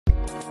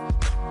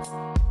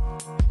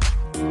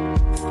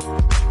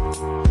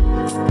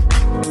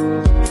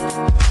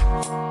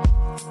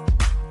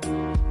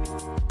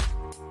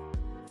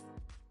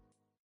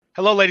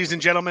Hello, ladies and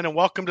gentlemen, and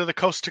welcome to the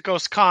Coast to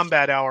Coast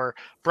Combat Hour,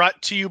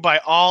 brought to you by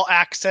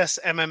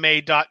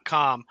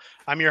AllAccessMMA.com.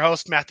 I'm your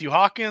host, Matthew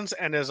Hawkins,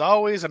 and as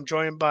always, I'm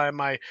joined by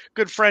my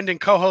good friend and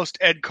co-host,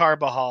 Ed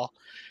Carbajal.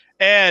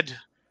 Ed,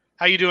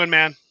 how you doing,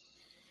 man?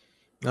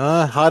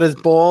 Hot as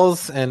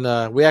balls,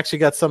 and we actually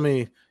got some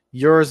of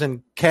yours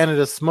and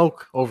Canada's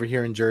smoke over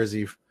here in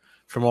Jersey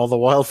from all the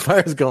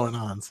wildfires going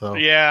on. So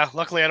yeah,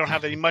 luckily I don't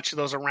have any much of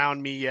those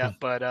around me yet,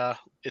 but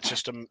it's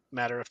just a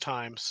matter of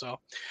time. So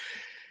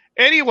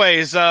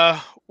anyways,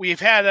 we've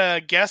had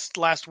a guest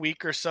last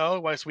week or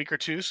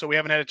two, so we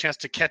haven't had a chance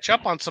to catch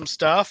up on some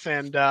stuff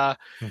and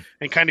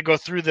kind of go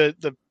through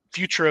the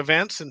future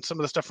events and some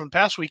of the stuff from the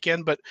past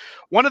weekend. But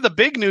one of the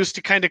big news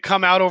to kind of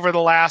come out over the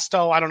last,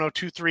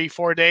 2, 3,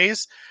 4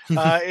 days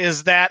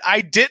is that I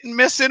didn't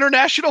miss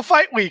International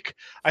Fight Week.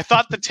 I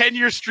thought the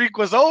 10-year streak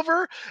was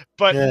over,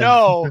 but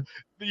no,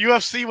 the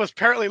UFC was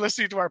apparently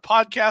listening to our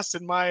podcast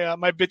and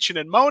my bitching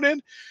and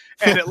moaning.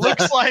 And it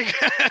looks like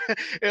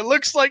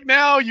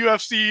now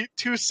UFC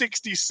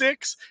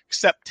 266,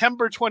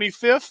 September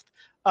 25th,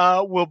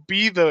 will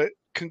be the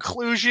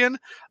conclusion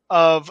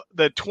of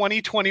the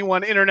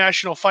 2021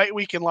 International Fight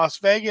Week in Las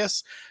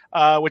Vegas,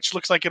 which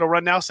looks like it'll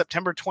run now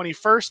September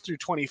 21st through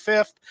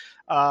 25th.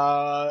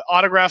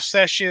 Autograph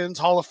sessions,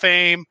 Hall of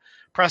Fame,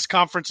 press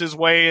conferences,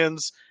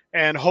 weigh-ins,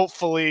 and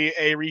hopefully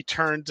a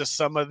return to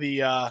some of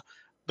the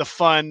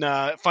fun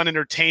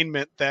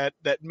entertainment that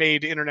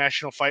made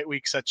International Fight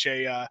Week such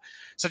a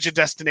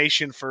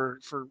destination for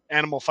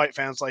animal fight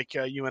fans like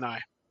you and I.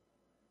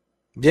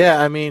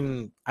 Yeah, I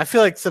mean, I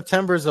feel like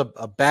September's a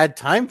bad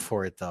time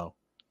for it though.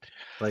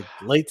 Like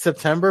late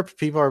September,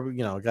 people are,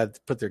 got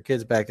to put their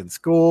kids back in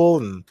school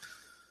and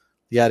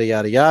yada,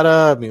 yada,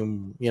 yada. I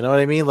mean, you know what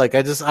I mean? Like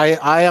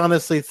I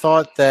honestly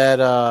thought that,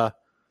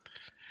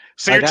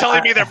 so you're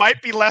telling me there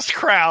might be less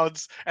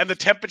crowds and the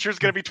temperature is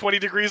going to be 20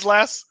 degrees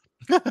less?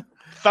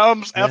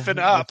 Thumbs effing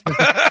up.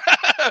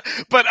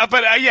 but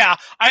yeah,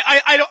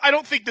 I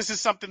don't think this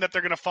is something that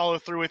they're going to follow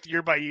through with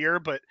year by year,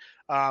 but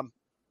I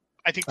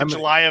think the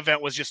July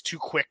event was just too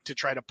quick to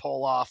try to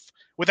pull off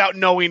without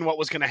knowing what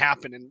was going to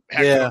happen. And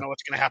heck, I don't know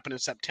what's going to happen in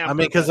September. I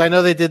mean, because I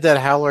know they did that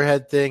Howler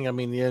Head thing. I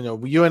mean,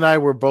 you and I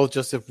were both,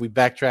 just if we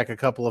backtrack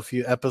a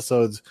few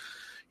episodes,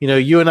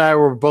 you and I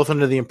were both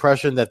under the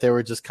impression that they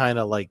were just kind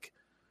of like,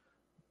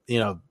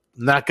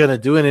 not going to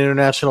do an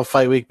International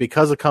Fight Week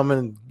because of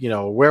coming,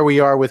 where we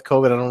are with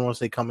COVID. I don't want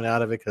to say coming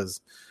out of it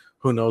because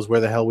who knows where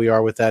the hell we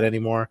are with that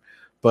anymore.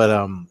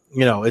 But,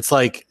 it's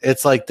like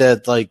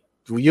that, like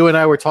you and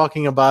I were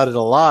talking about it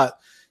a lot.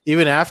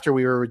 Even after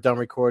we were done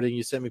recording,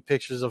 you sent me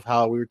pictures of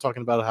how we were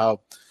talking about how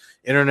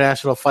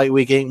International Fight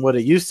Week ain't what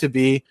it used to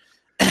be.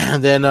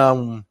 And then,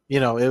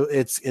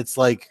 it's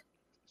like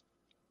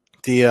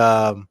the,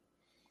 I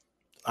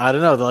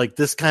don't know, like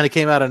this kind of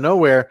came out of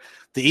nowhere.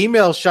 The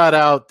email shot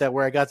out that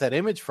where I got that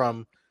image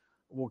from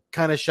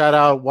kind of shot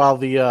out while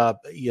the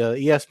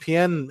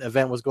ESPN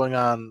event was going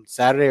on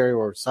Saturday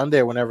or Sunday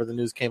or whenever the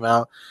news came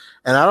out.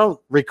 And I don't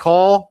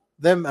recall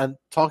them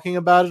talking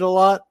about it a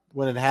lot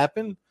when it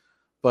happened.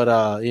 But,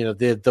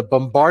 the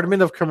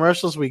bombardment of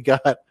commercials we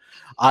got,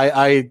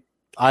 I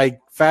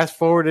fast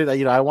forwarded,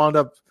 I wound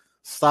up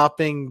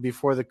stopping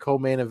before the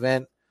co-main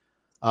event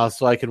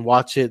so I can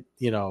watch it,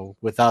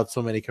 without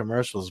so many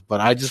commercials.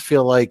 But I just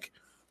feel like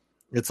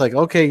it's like,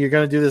 okay, you're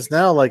going to do this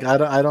now. Like,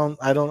 I don't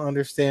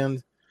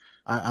understand.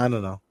 I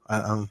don't know.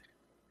 I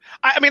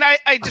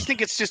just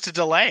think it's just a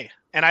delay.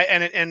 And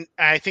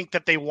I think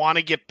that they want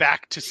to get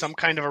back to some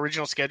kind of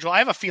original schedule. I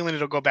have a feeling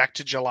it'll go back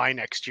to July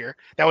next year.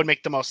 That would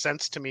make the most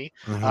sense to me.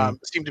 Mm-hmm.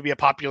 It seemed to be a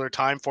popular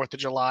time, 4th of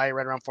July,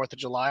 right around 4th of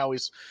July.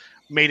 Always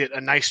made it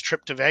a nice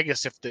trip to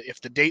Vegas if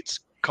the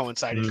dates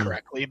coincided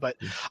correctly. But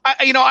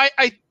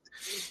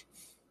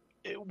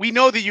we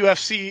know the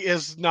UFC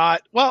is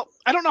not, well,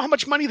 I don't know how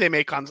much money they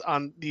make on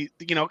the,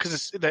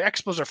 because the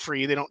expos are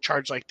free. They don't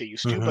charge like they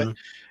used to, but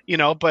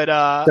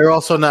they're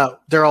also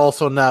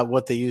not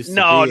what they used to be.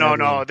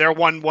 No. They're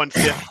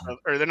 1/5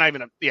 or they're not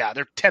even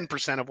they're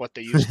 10% of what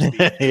they used to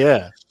be.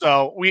 Yeah.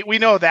 So we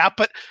know that,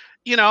 but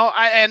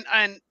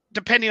and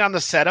depending on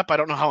the setup, I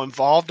don't know how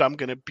involved I'm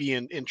going to be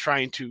in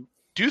trying to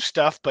do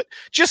stuff, but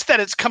just that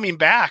it's coming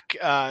back,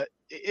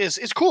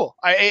 is cool.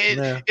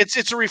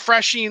 It's a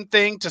refreshing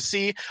thing to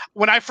see.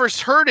 When I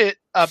first heard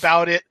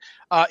about it,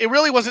 it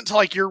really wasn't until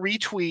like your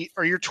retweet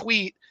or your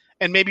tweet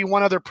and maybe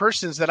one other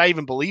person's that I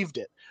even believed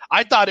it.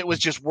 I thought it was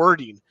just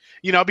wording,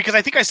 because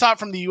I think I saw it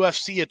from the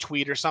UFC, a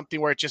tweet or something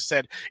where it just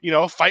said,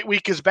 Fight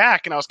Week is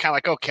back. And I was kind of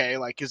like, okay,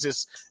 like, is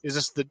this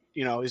the,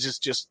 is this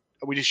just,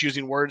 are we just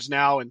using words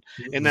now? And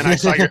then I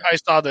saw I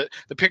saw the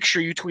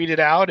picture you tweeted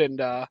out and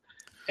so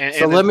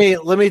let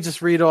me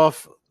just read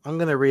off. I'm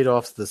going to read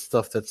off the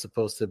stuff that's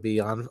supposed to be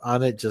on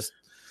it, just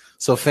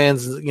so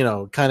fans,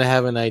 kind of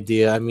have an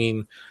idea. I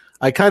mean,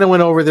 I kind of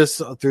went over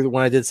this through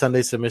when I did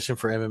Sunday Submission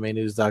for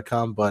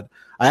MMAnews.com, but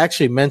I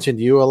actually mentioned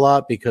you a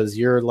lot because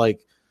you're like,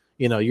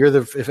 you're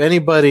if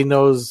anybody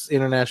knows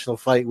International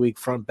Fight Week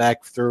front,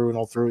 back, through and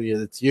all through,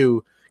 it's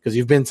you, because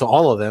you've been to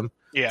all of them.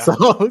 Yeah.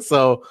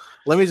 So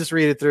let me just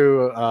read it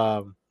through.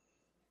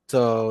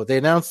 So they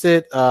announced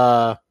it.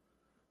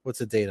 What's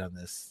the date on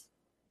this?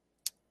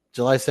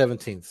 July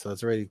 17th. So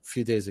it's already a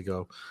few days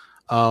ago.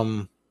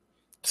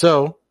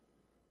 So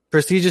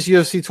prestigious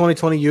UFC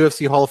 2020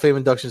 UFC Hall of Fame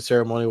induction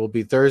ceremony will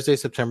be Thursday,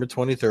 September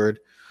 23rd.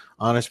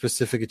 Honor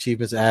specific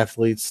achievements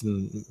athletes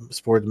and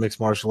sport mixed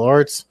martial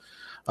arts.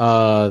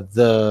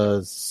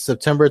 The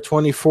September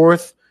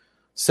 24th,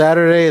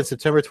 Saturday, and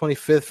September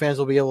 25th, fans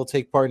will be able to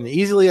take part in an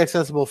easily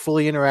accessible,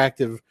 fully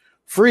interactive,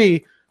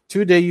 free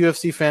 2-day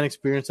UFC fan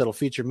experience that'll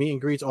feature meet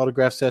and greets,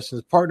 autograph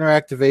sessions, partner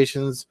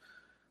activations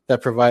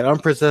that provide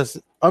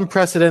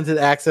unprecedented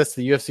access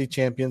to UFC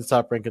champions,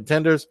 top-ranked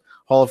contenders,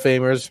 Hall of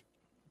Famers,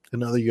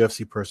 and other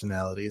UFC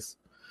personalities.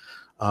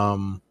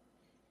 And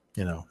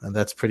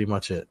that's pretty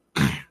much it.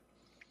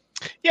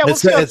 Yeah,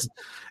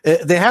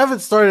 they haven't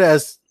started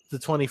as the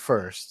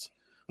 21st,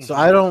 so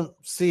I don't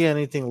see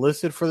anything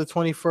listed for the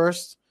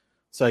 21st.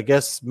 So I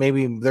guess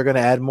maybe they're going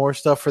to add more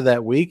stuff for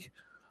that week.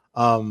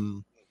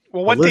 Well,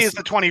 what day is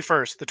the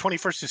 21st? The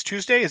 21st is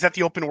Tuesday. Is that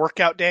the open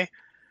workout day?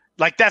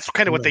 Like that's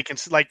kind of what they can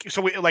like.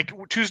 So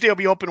Tuesday will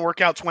be open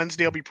workouts.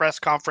 Wednesday will be press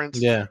conference.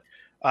 Yeah.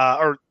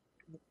 Or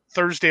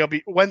Wednesday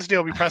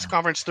will be press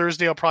conference.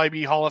 Thursday will probably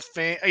be Hall of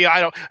Fame. Yeah,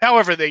 I don't.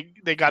 However, they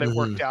got it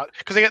worked out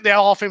because they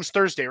Hall of Fame's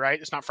Thursday, right?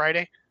 It's not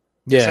Friday.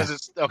 Yeah, it says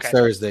it's okay. It's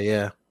Thursday.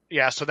 Yeah.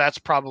 Yeah, so that's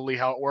probably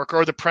how it worked.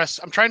 Or the press.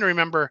 I'm trying to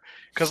remember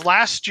because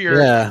last year.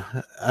 Yeah.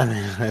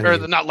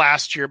 Not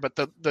last year, but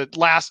the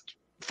last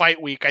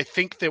fight week. I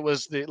think there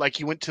was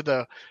you went to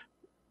the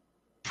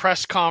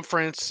press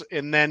conference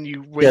and then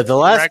you went the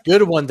last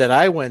good one that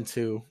I went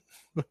to.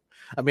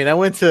 I mean, I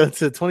went to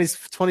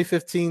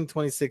 2015,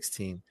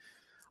 2016.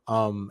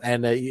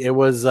 And it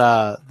was,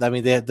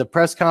 the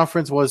press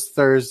conference was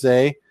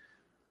Thursday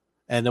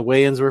and the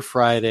weigh-ins were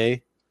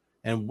Friday.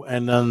 And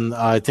then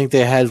I think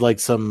they had like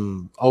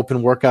some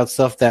open workout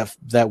stuff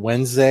that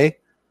Wednesday.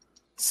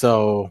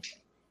 So,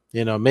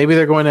 maybe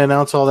they're going to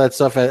announce all that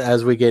stuff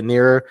as we get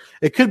nearer.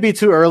 It could be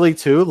too early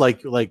too.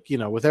 Like,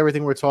 with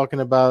everything we're talking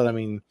about, I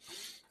mean,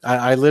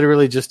 I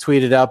literally just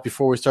tweeted out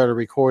before we started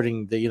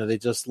recording that, they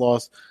just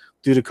lost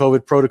due to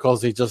COVID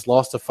protocols. They just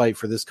lost a fight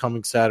for this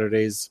coming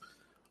Saturday's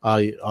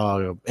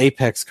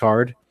Apex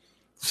card.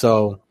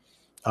 So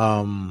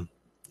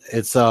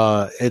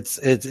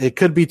it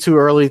could be too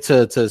early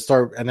to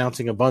start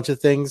announcing a bunch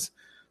of things.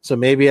 So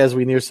maybe as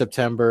we near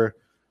September,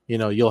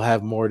 you'll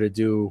have more to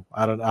do.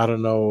 I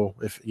don't know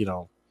if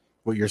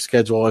what your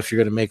schedule, if you're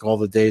going to make all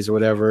the days or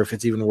whatever, if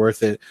it's even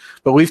worth it.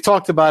 But we've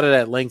talked about it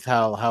at length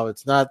how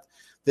it's not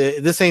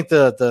this ain't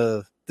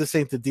the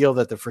deal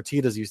that the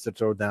Fertitas used to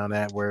throw down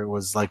at, where it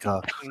was like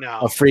a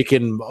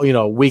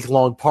freaking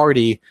week-long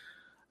party.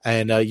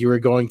 And you were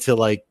going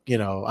to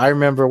I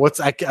remember what's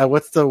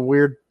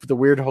the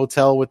weird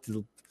hotel with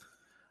the.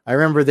 I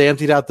remember they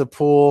emptied out the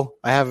pool.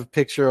 I have a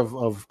picture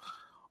of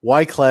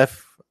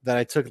Wyclef that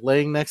I took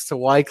laying next to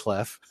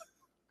Wyclef,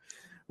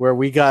 where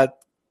we got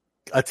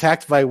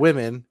attacked by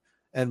women,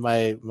 and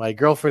my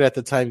girlfriend at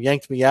the time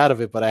yanked me out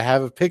of it. But I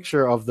have a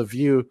picture of the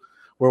view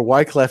where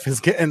Wyclef is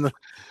getting.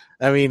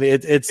 I mean,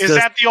 it's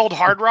that the old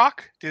Hard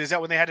Rock? Is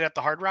that when they had it at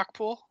the Hard Rock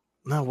pool?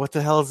 No, what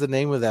the hell is the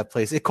name of that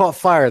place? It caught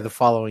fire the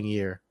following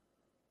year.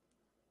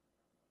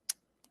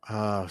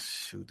 Oh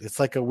shoot! It's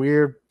like a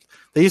weird.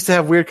 They used to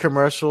have weird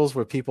commercials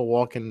where people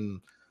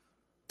walking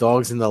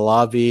dogs in the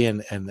lobby,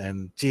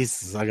 and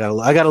Jesus, I gotta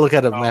look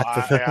at a map.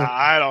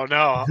 I don't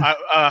know.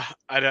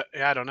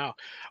 I don't know,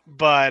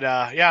 but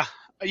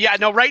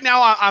no. Right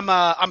now,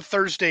 I'm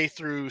Thursday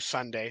through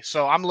Sunday,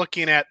 so I'm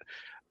looking at.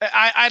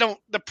 I don't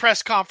the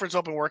press conference,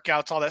 open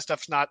workouts, all that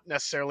stuff's not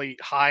necessarily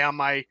high on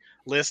my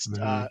list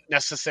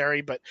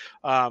necessary, but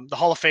the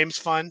Hall of Fame's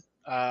fun.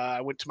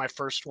 I went to my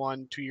first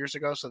one 2 years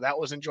ago, so that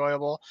was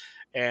enjoyable.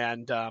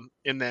 And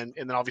then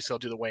obviously I'll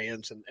do the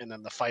weigh-ins and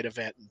then the fight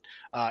event and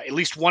at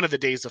least one of the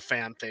days of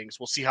fan things.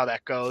 We'll see how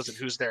that goes and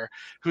who's their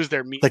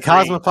meet. The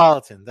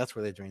Cosmopolitan, that's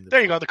where they drained.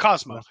 There you go, the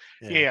Cosmo.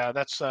 Yeah,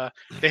 that's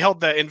they held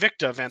the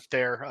Invicta event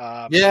there.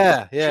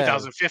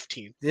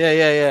 2015.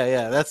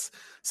 Yeah. That's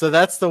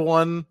the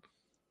one.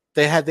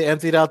 They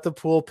emptied out the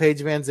pool.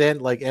 Paige Van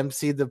Zandt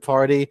emceed the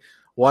party.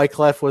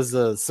 Wyclef was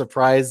a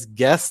surprise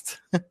guest.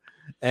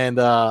 And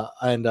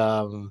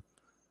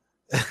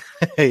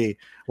hey,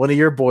 one of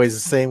your boys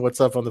is saying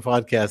what's up on the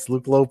podcast.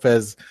 Luke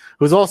Lopez,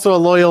 who's also a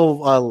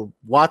loyal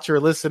watcher,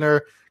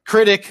 listener,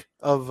 critic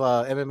of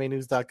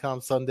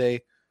MMAnews.com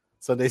Sunday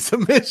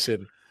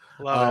Submission.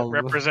 Love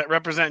it.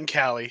 Representing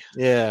Cali.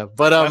 Yeah,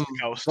 but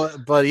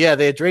yeah,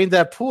 they drained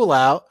that pool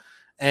out,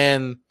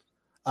 and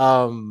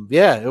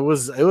it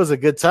was a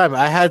good time.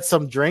 I had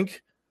some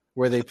drink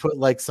where they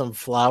put some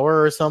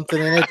flour or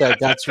something in it that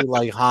got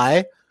you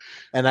high.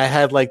 And I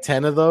had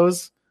 10 of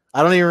those.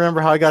 I don't even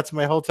remember how I got to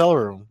my hotel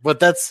room, but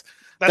that's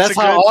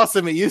how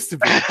awesome it used to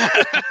be.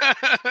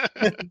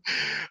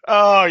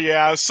 Oh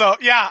yeah. So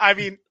yeah, I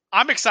mean,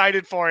 I'm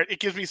excited for it. It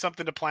gives me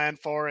something to plan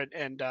for it.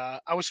 And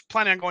I was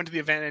planning on going to the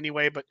event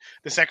anyway, but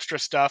this extra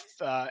stuff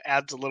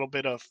adds a little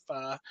bit of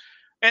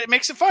and it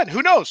makes it fun.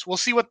 Who knows? We'll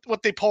see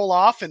what they pull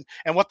off and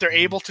what they're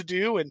able to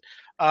do. And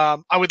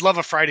I would love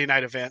a Friday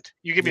night event.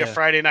 You give me a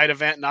Friday night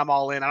event, and I'm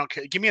all in. I don't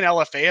care. Give me an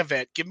LFA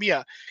event. Give me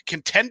a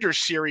contender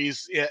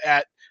series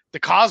at the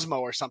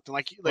Cosmo or something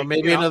or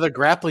maybe another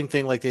grappling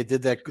thing like they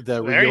did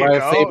the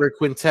Uriah Faber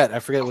quintet. I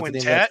forget what the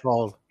name that's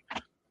called.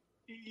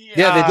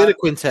 Yeah, they did a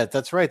quintet.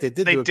 That's right. They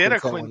did a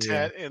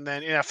quintet, and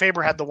then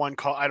Faber had the one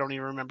called. I don't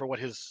even remember what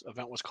his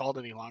event was called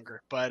any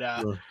longer. But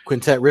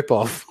quintet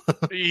ripoff.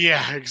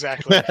 Yeah,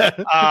 exactly.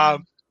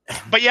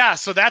 But yeah,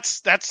 so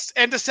that's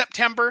end of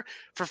September.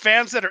 For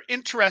fans that are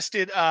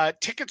interested,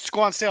 tickets go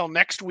on sale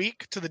next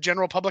week to the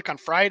general public on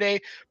Friday.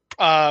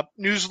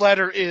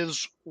 Newsletter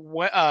is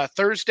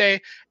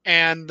Thursday,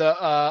 and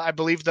I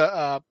believe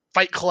the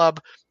Fight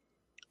Club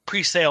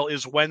pre-sale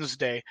is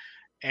Wednesday.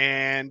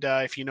 And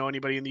if you know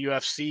anybody in the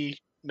UFC,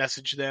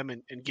 message them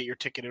and get your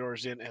ticket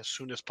orders in as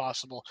soon as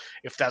possible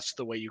if that's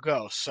the way you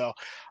go. So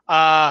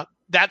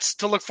that's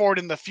to look forward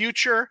in the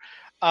future.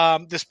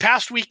 This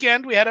past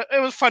weekend, it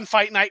was a fun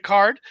fight night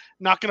card.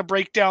 Not going to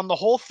break down the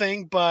whole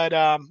thing, but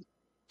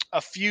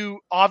a few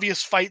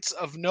obvious fights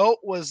of note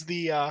was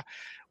the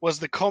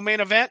co-main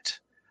event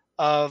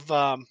of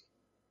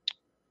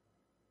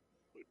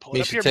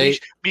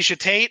Miesha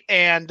Tate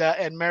and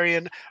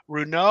Marion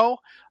Reneau.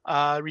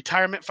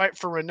 Retirement fight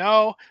for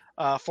Reneau,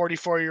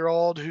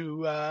 44-year-old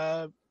who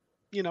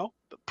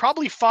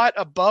probably fought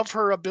above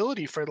her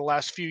ability for the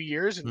last few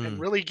years and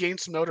really gained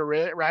some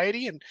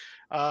notoriety and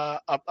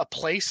a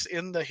place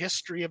in the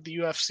history of the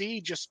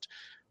UFC just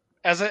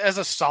as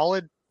a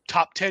solid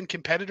top 10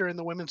 competitor in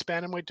the women's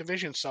bantamweight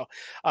division. So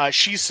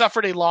she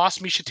suffered a loss.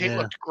 Miesha Tate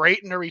looked great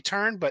in her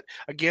return, but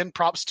again,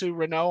 props to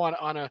Reneau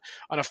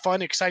on a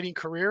fun, exciting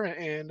career,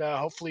 and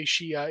hopefully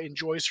she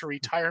enjoys her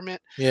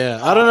retirement. Yeah,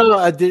 I don't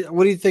know.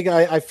 What do you think?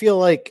 I feel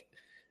like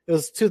it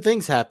was two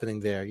things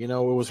happening there. It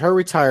was her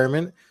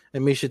retirement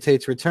and Miesha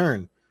Tate's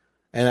return.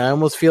 And I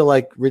almost feel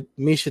like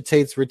Miesha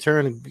Tate's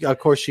return, of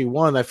course she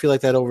won. I feel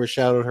like that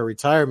overshadowed her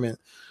retirement.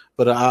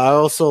 But I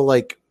also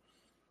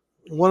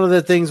one of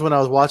the things when I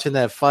was watching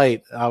that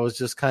fight, I was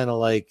just kind of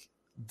like,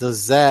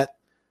 does that,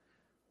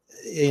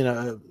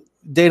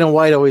 Dana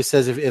White always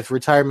says if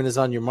retirement is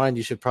on your mind,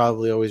 you should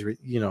probably always,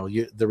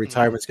 the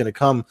retirement's going to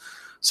come.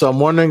 So I'm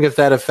wondering if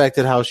that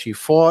affected how she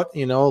fought,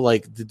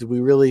 did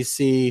we really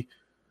see,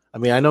 I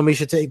mean, I know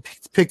Miesha Tate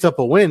picked up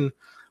a win,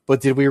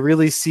 but did we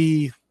really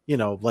see, a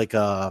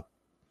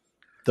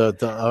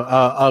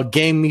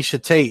game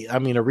Miesha Tate? I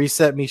mean, a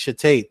reset Miesha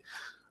Tate.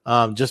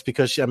 Just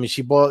because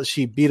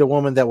she beat a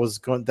woman that was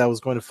going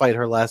to fight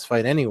her last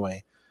fight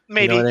anyway.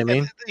 Maybe. You know what I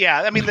mean?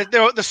 Yeah, I mean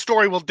the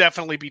story will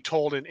definitely be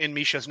told in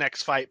Miesha's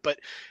next fight, but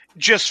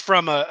just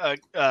from a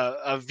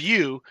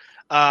view,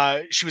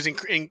 she was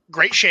in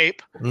great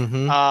shape.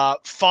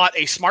 Fought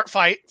a smart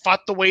fight.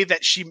 Fought the way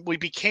that we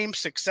became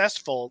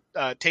successful.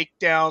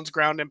 Takedowns,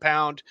 ground and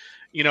pound.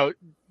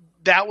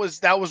 That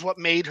was what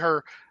made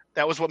her.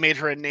 That was what made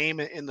her a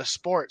name in the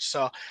sport.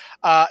 So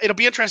it'll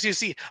be interesting to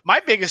see. My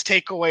biggest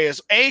takeaway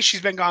is A,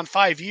 she's been gone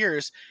 5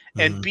 years,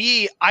 and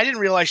B, I didn't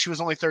realize she was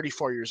only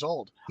 34 years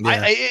old.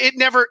 Yeah.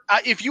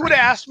 If you would have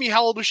asked me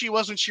how old she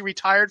was when she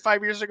retired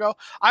 5 years ago,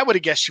 I would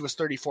have guessed she was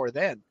 34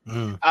 then.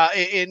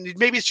 And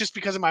maybe it's just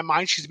because in my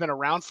mind she's been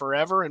around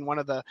forever and one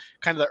of the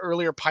kind of the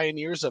earlier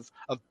pioneers of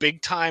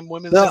big time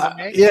women's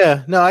MMA.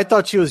 Yeah, no, I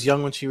thought she was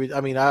young when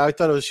I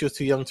thought she was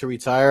too young to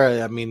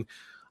retire. I mean,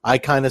 I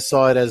kind of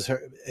saw it as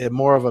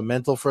more of a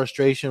mental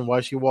frustration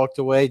why she walked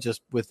away,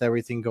 just with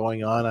everything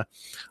going on.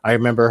 I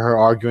remember her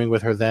arguing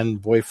with her then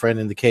boyfriend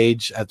in the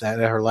cage at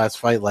her last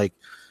fight. Like,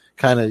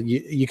 kind of,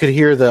 you could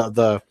hear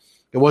the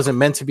it wasn't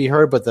meant to be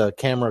heard, but the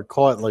camera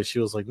caught. Like, she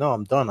was like, "No,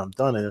 I'm done. And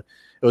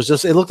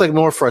it looked like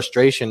more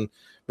frustration.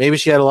 Maybe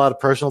she had a lot of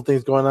personal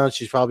things going on.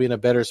 She's probably in a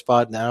better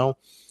spot now.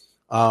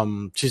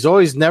 She's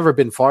always never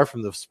been far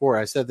from the sport.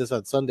 I said this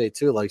on Sunday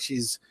too. Like,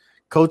 she's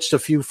coached a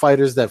few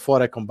fighters that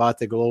fought at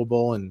Combate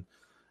Global and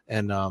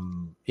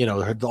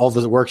all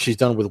the work she's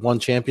done with one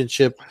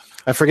championship.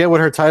 I forget what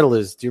her title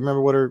is. Do you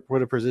remember what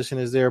her position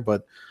is there?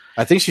 But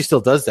I think she still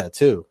does that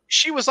too.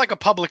 She was like a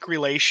public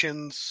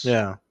relations.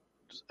 Yeah.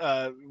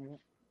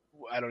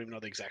 I don't even know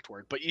the exact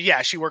word, but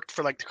yeah, she worked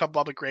for like the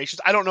public relations.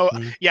 I don't know.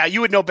 Yeah,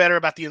 you would know better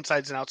about the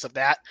insides and outs of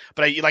that.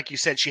 But like you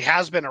said, she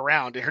has been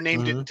around. Her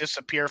name didn't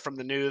disappear from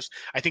the news.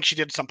 I think she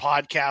did some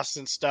podcasts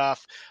and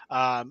stuff.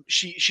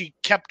 She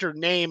kept her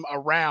name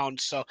around.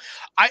 So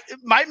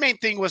my main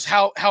thing was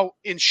how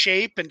in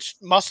shape and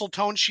muscle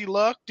tone she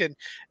looked,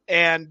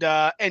 and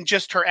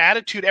just her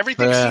attitude.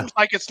 Everything seems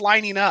like it's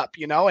lining up,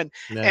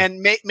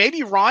 and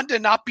maybe Ronda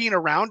not being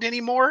around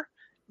anymore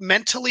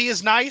mentally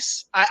is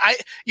nice.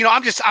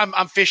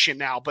 I'm fishing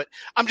now, but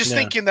I'm just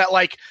thinking that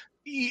like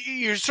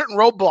you're certain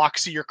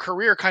roadblocks of your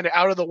career kind of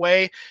out of the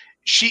way.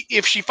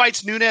 If she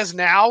fights Nunes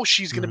now,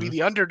 she's going to be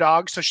the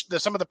underdog. So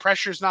some of the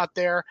pressure's not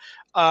there.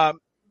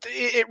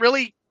 It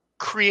really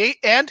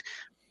and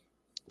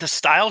the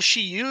style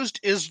she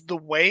used is the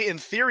way in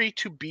theory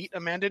to beat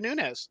Amanda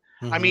Nunes.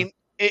 I mean,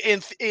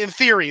 in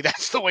theory,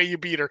 that's the way you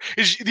beat her.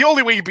 The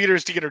only way you beat her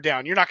is to get her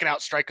down. You're not going to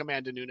outstrike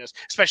Amanda Nunes,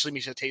 especially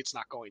Misha Tate's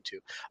not going to.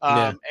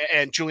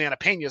 And Juliana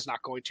Pena is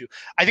not going to.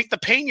 I think the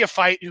Pena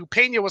fight,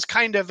 Pena was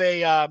kind of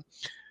a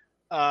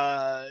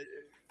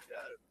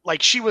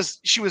like she was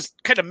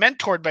kind of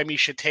mentored by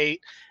Misha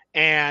Tate,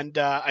 and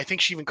I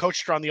think she even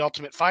coached her on The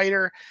Ultimate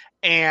Fighter.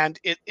 And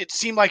it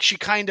seemed like she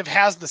kind of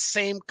has the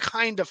same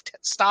kind of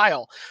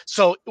style.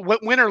 So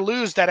win or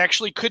lose, that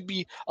actually could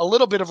be a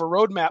little bit of a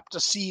roadmap to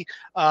see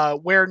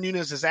where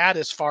Nunes is at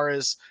as far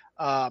as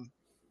a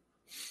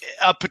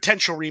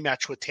potential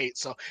rematch with Tate.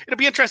 So it'll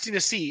be interesting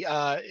to see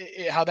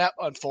how that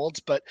unfolds.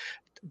 But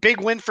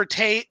big win for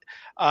Tate,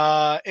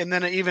 and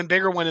then an even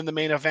bigger win in the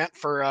main event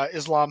for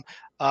Islam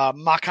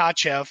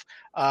Makhachev,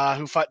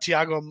 who fought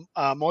Thiago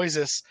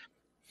Moises.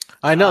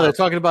 I know they're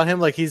talking about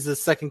him like he's the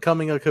second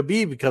coming of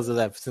Khabib because of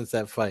that, since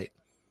that fight.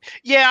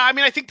 Yeah, I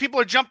mean, I think people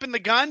are jumping the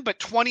gun, but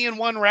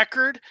 20-1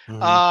 record,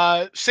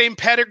 same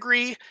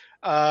pedigree,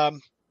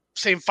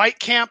 same fight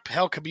camp.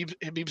 Hell,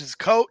 Khabib's his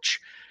coach.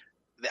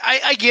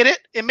 I get it.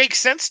 It makes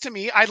sense to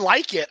me. I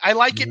like it. I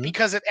like it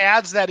because it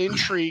adds that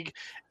intrigue.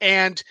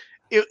 And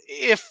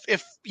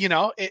if you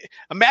know,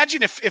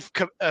 imagine if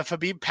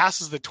Khabib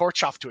passes the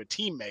torch off to a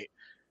teammate.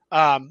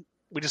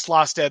 We just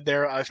lost Ed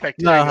there. I was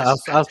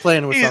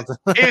playing with something.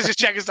 He's just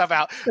checking stuff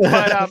out.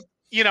 But,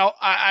 you know,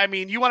 I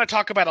mean, you want to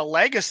talk about a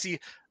legacy,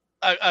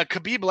 a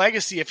Khabib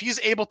legacy. If he's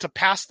able to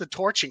pass the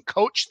torch and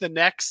coach the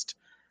next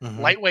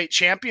lightweight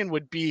champion,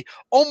 would be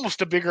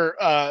almost a bigger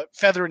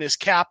feather in his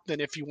cap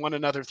than if he won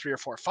another 3 or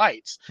 4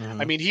 fights.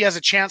 I mean, he has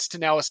a chance to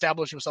now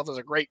establish himself as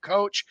a great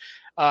coach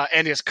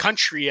and his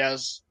country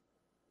as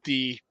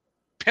the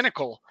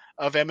pinnacle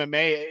of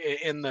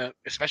MMA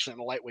especially in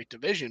the lightweight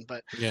division.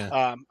 But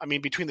I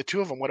mean, between the two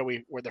of them, were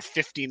there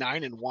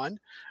 59-1?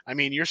 I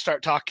mean, you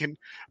start talking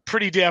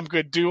pretty damn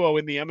good duo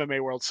in the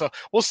MMA world. So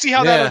we'll see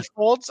how that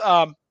unfolds.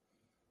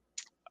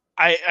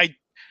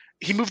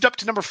 He moved up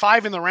to number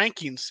 5 in the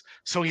rankings,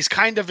 so he's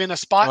kind of in a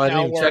spot now. I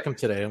didn't even check him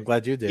today. I'm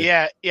glad you did.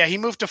 Yeah, he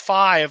moved to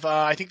 5.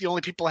 I think the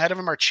only people ahead of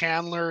him are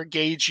Chandler,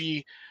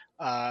 Gaethje,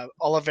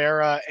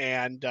 Oliveira,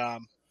 and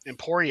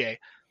Poirier.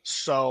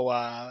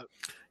 So.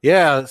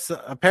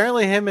 So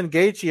apparently him and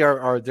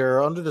Gaethje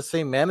they're under the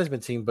same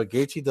management team, but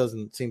Gaethje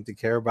doesn't seem to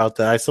care about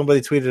that.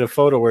 Somebody tweeted a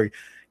photo where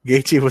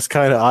Gaethje was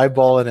kind of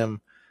eyeballing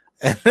him,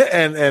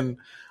 and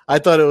I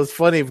thought it was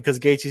funny because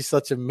Gaethje's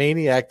such a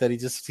maniac that he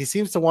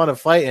seems to want to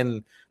fight,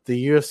 and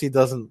the UFC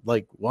doesn't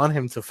want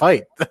him to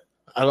fight.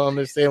 I don't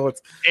understand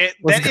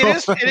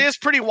it is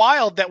pretty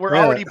wild that we're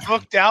already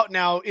booked out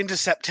now into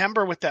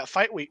September with that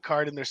fight week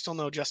card, and there's still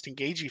no Justin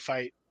Gaethje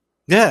fight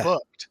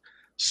booked.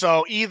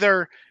 So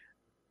either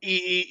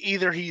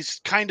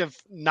he's kind of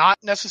not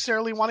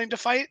necessarily wanting to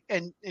fight,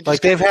 and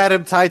they've had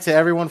him tied to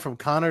everyone from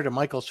Conor to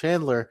Michael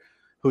Chandler,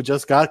 who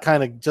just got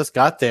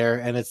there,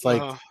 and it's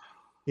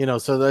you know,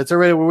 so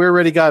we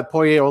already got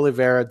Poirier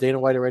Oliveira. Dana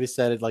White already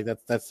said it,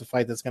 that's the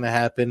fight that's going to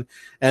happen.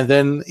 And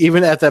then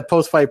even at that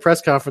post-fight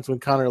press conference when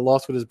Conor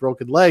lost with his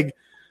broken leg,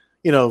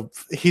 you know,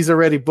 he's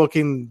already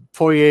booking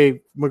Poirier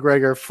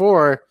McGregor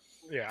for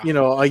you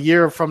know, a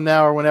year from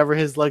now or whenever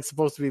his leg's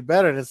supposed to be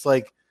better. And it's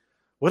like,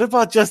 what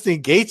about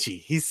Justin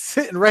Gaethje? He's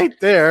sitting right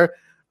there,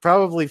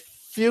 probably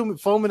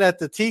foaming at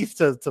the teeth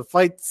to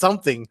fight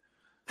something.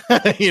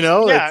 You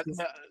know? Yeah.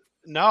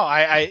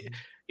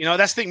 You know,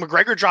 that's the thing.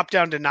 McGregor dropped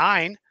down to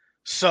 9,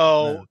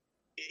 so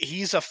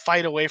he's a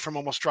fight away from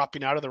almost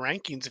dropping out of the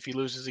rankings if he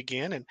loses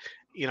again. And,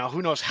 you know,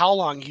 who knows how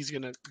long he's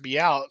going to be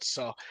out.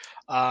 So,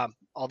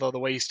 although the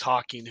way he's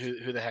talking,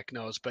 who the heck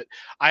knows? But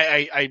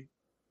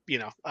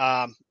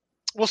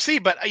we'll see.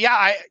 But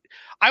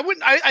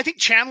I think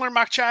Chandler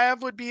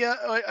Makhachev would be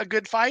a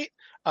good fight.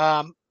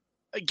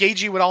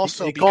 Gaethje would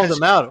also. He called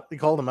him out. He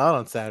called him out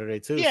on Saturday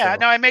too. Yeah,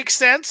 no, it makes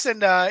sense,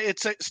 and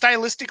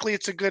stylistically,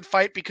 it's a good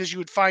fight because you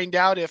would find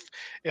out if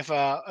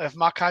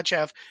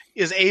Makhachev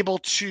is able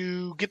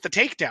to get the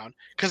takedown,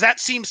 because that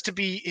seems to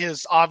be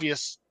his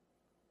obvious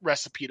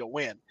recipe to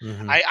win.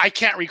 I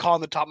can't recall on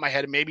the top of my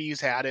head, and maybe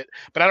he's had it,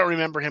 but I don't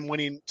remember him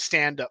winning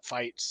stand-up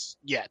fights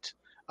yet.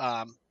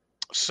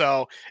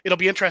 So it'll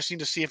be interesting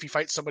to see if he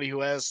fights somebody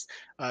who has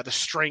the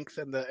strength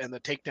and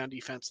the takedown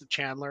defense, the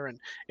Chandler, and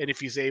if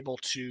he's able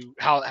to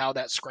how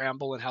that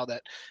scramble and how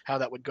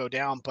that would go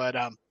down. But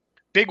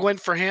big win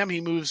for him.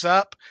 He moves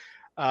up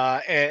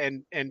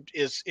and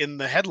is in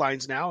the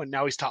headlines now, and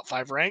now he's top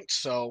 5 ranked.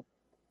 So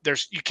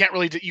you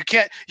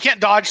can't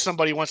dodge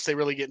somebody once they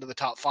really get into the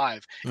top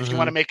 5. If you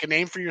want to make a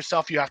name for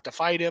yourself, you have to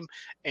fight him.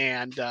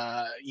 And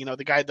you know,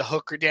 the guy,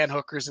 Dan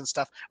Hooker's and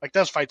stuff, like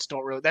those fights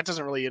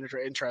doesn't really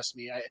interest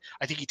me.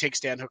 I think he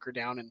takes Dan Hooker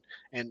down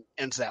and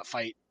ends that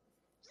fight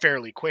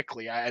fairly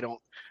quickly.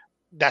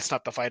 That's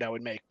not the fight I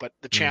would make, but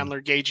the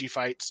Chandler Gaethje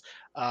fights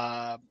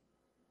are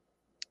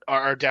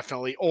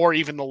definitely, or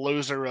even the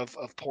loser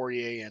of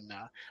Poirier and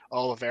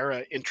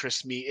Oliveira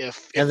interests me.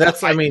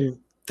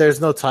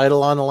 There's no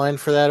title on the line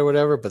for that or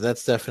whatever, but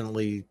that's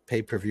definitely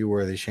pay-per-view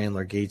worthy.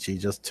 Chandler Gaethje,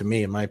 just to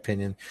me, in my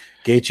opinion,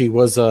 Gaethje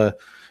was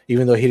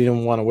even though he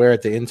didn't want to wear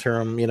it, the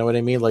interim, you know what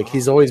I mean? Like,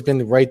 he's always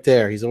been right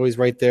there. He's always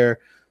right there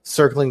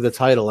circling the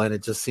title, and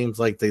it just seems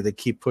like they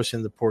keep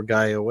pushing the poor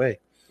guy away.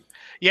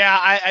 Yeah,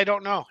 I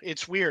don't know.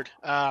 It's weird.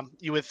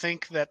 You would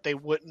think that they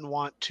wouldn't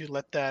want to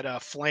let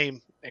that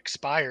flame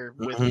expire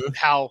with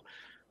how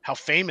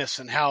famous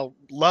and how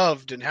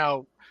loved and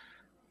how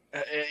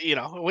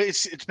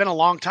it's been a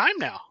long time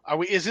now.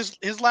 Is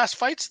his last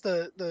fights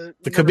the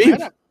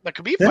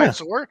Khabib fight?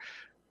 So we're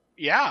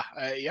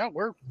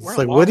it's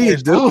like, what are you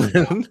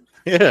doing?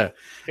 yeah.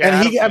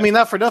 And I mean,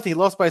 not for nothing, he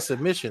lost by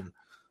submission.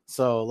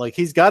 So like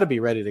he's got to be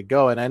ready to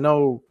go. And I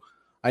know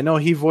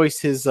he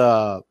voiced his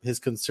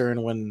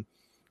concern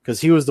because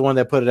he was the one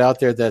that put it out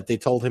there that they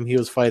told him he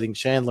was fighting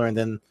Chandler, and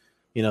then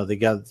they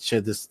got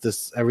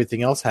this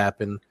everything else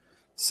happened.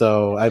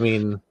 So I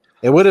mean,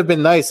 it would have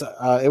been nice.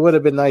 It would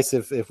have been nice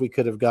if we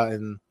could have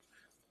gotten.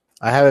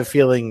 I have a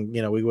feeling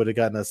we would have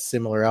gotten a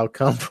similar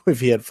outcome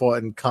if he had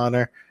fought in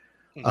Conor.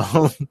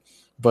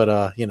 But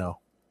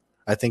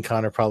I think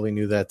Conor probably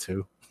knew that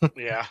too.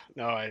 Yeah,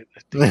 no, I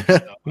think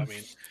so. I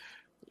mean,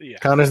 yeah,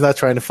 Conor's not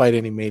trying to fight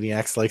any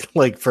maniacs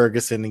like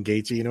Ferguson and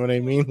Gaethje. You know what I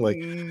mean? Like,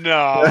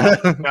 no.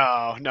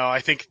 I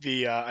think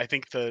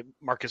the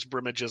Marcus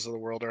Brimmages of the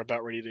world are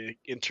about ready to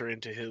enter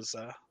into his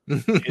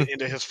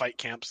into his fight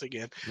camps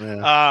again.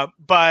 Yeah.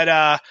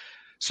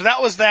 So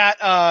that was that.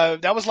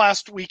 That was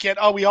last weekend.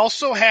 Oh, we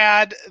also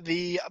had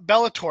the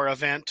Bellator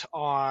event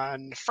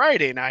on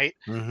Friday night,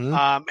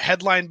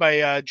 headlined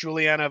by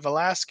Juliana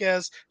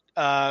Velasquez,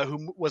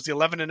 who was the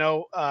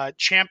 11-0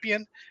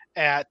 champion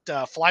at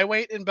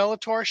flyweight in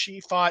Bellator. She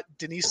fought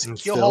Denise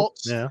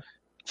Kielholtz,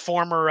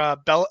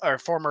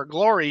 former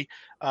Glory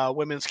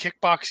women's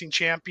kickboxing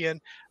champion.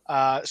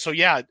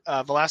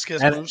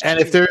 Velasquez moves.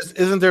 And if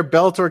isn't there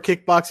Bellator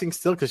kickboxing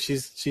still, because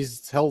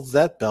she's held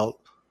that belt.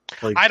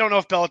 Like, I don't know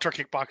if Bellator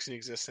kickboxing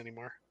exists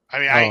anymore. I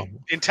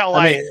mean,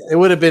 it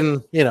would have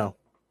been, it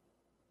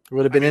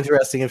would have been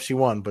interesting if she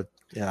won, but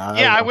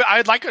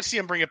I'd like to see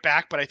him bring it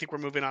back, but I think we're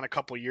moving on a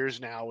couple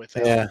years now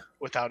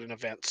without an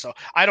event. So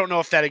I don't know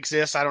if that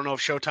exists. I don't know if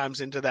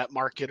Showtime's into that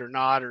market or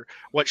not, or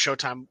what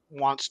Showtime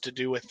wants to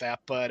do with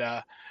that. But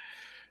I'd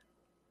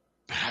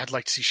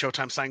like to see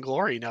Showtime sign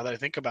Glory. Now that I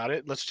think about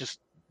it, let's just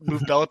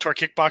move Bellator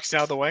kickboxing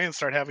out of the way and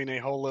start having a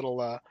whole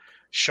little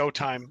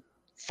Showtime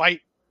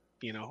fight.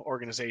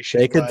 Organization.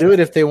 They could do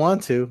it if they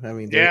want to. I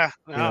mean,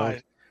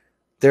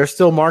 they're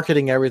still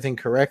marketing everything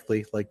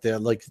correctly. Like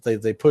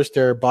they push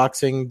their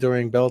boxing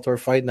during Bellator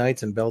fight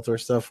nights and Bellator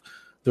stuff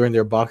during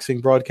their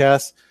boxing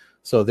broadcasts.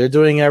 So they're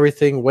doing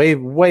everything way,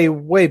 way,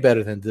 way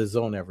better than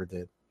DAZN ever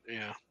did.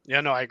 Yeah.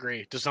 No, I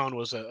agree. DAZN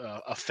was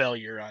a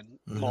failure on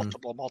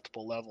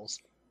multiple levels.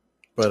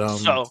 But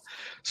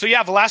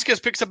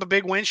Velasquez picks up a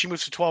big win. She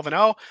moves to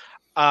 12-0.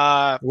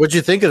 What'd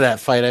you think of that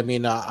fight? I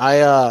mean,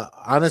 I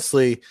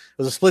honestly, it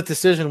was a split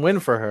decision win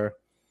for her,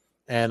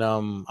 and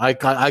I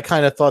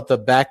kind of thought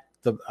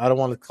I don't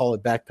want to call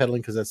it backpedaling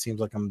because that seems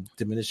like I'm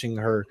diminishing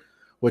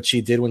what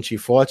she did when she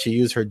fought. She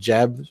used her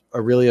jab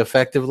really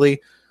effectively,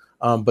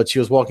 but she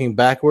was walking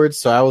backwards.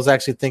 So I was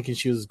actually thinking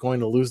she was going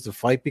to lose the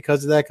fight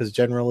because of that. Because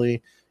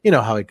generally, you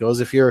know how it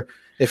goes. If you're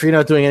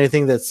not doing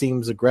anything that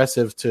seems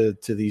aggressive to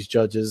these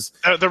judges,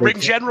 the ring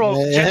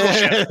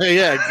generalship.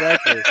 Yeah,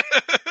 exactly.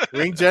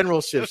 Ring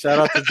generalship. Shout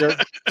out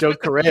to Joe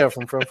Correa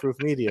from Front Proof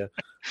Media.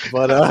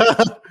 But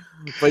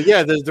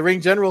yeah, the ring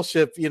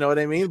generalship, you know what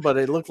I mean? But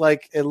it looked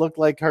like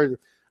her.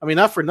 I mean,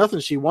 not for nothing,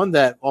 she won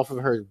that off of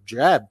her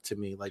jab to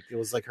me. Like it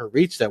was like her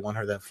reach that won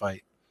her that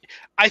fight.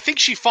 I think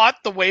she fought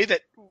the way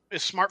that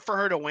is smart for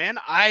her to win.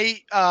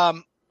 I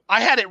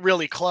had it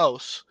really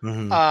close.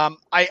 I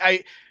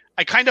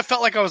kind of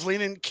felt like I was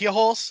leaning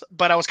Kielholtz,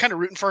 but I was kind of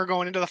rooting for her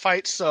going into the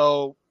fight,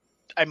 so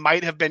I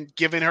might have been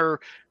giving her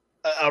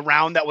a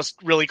round that was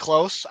really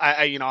close.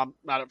 I'm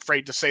not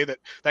afraid to say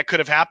that could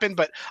have happened,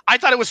 but I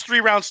thought it was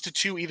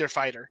 3-2 either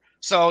fighter.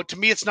 So to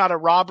me, it's not a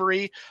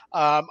robbery.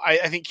 I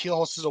think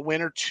Kielholtz is a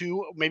win or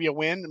two, maybe a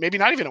win, maybe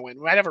not even a win.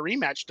 We might have a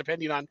rematch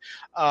depending on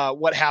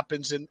what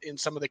happens in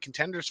some of the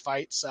contenders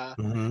fights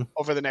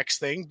over the next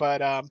thing.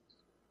 But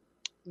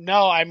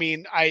no, I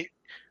mean,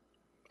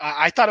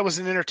 I thought it was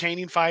an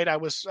entertaining fight. I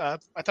thought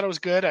it was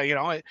good,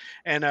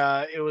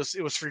 it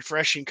was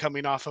refreshing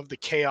coming off of the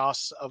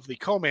chaos of the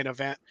co-main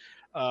event,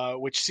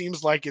 which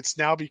seems like it's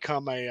now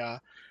become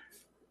a.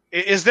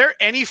 Is there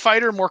any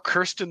fighter more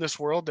cursed in this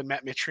world than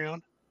Matt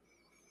Mitrione?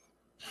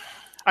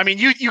 I mean,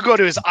 you go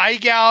to his eye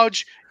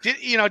gouge.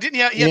 Didn't he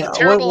have a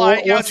terrible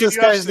eye gouge? What's this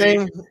guy's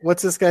name?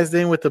 What's this guy's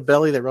name with the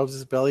belly that rubs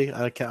his belly?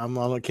 I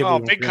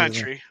can't. Big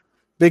Country.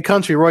 Big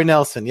Country. Roy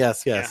Nelson.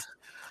 Yes. Yeah.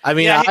 I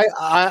mean,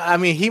 I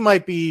mean, he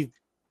might be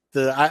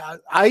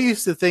I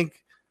used to think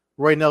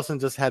Roy Nelson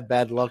just had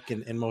bad luck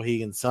in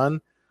Mohegan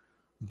Sun,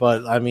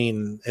 but I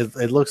mean,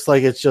 it looks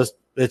like it's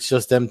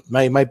just them.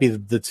 Might be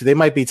the two. They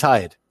might be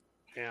tied.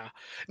 Yeah.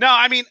 No,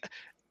 I mean,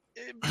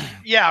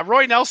 yeah,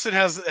 Roy Nelson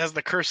has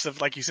the curse of,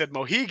 like you said,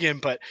 Mohegan,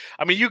 but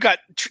I mean,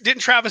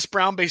 didn't Travis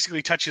Brown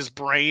basically touch his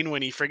brain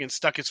when he friggin'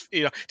 stuck his,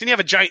 didn't he have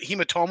a giant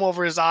hematoma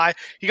over his eye?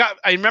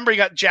 I remember he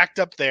got jacked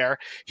up there.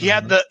 He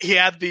had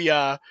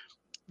the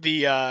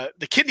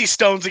kidney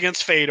stones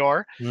against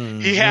Fedor.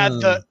 He had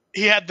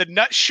he had the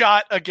nut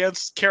shot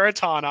against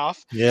Karatanov,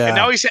 Yeah.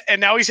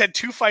 and now he's had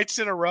 2 fights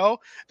in a row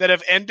that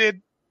have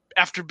ended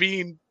after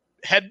being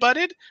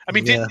headbutted. I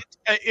mean, Yeah.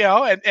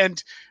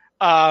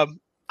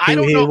 I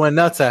don't know. He went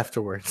nuts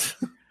afterwards.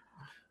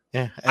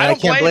 Yeah, and I don't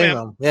can't blame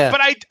him. Yeah,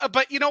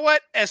 but you know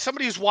what? As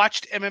somebody who's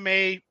watched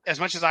MMA as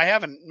much as I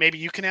have, and maybe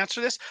you can answer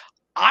this,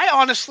 I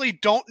honestly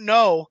don't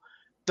know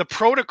the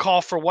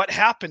protocol for what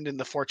happened in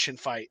the Fortune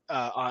fight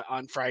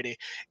on Friday.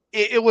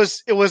 It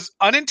was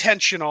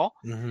unintentional.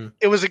 Mm-hmm.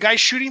 It was a guy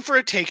shooting for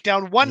a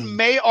takedown. One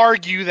may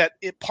argue that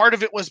part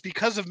of it was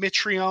because of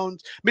Mitrione.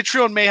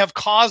 Mitrione may have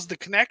caused the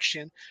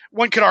connection.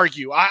 One could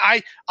argue.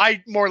 I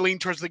more lean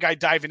towards the guy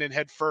diving in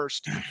head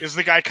first is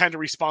the guy kind of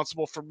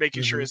responsible for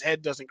making sure his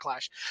head doesn't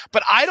clash.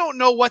 But I don't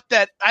know what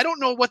that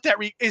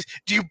is.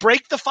 Do you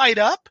break the fight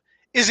up?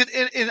 Is it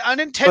an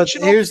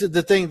unintentional? But here's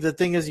the thing. The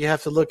thing is, you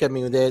have to look. I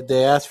mean,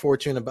 they asked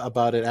Fortune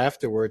about it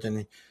afterwards,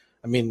 and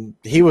I mean,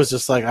 he was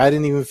just like, I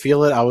didn't even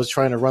feel it. I was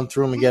trying to run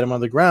through him and get him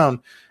on the ground,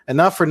 and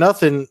not for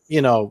nothing.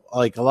 You know,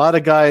 like a lot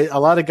of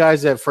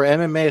guys that for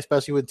MMA,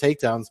 especially with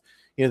takedowns,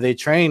 you know, they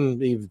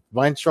train,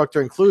 my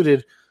instructor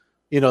included.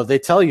 You know, they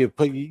tell you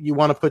you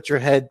want to put your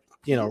head,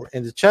 you know,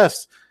 in the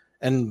chest,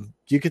 and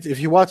you could,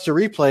 if you watch the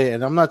replay.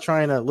 And I'm not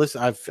trying to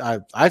listen.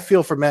 I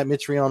feel for Matt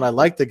Mitrione. I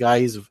like the guy.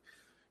 He's a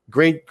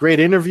great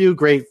interview,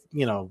 great,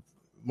 you know,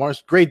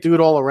 great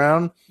dude all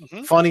around,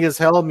 funny as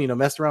hell. You know,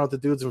 messed around with the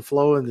dudes in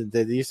Flow, and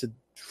they used to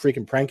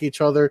freaking prank each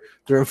other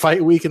during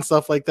fight week and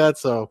stuff like that.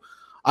 So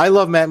I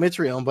love Matt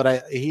Mitrione,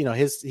 but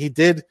he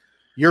did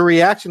your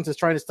reaction to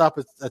trying to stop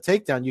a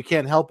takedown. You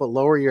can't help but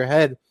lower your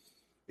head.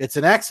 It's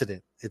an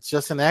accident. It's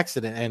just an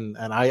accident,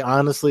 and I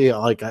honestly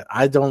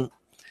I don't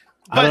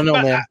know,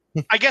 man.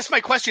 I guess my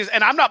question is,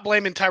 and I'm not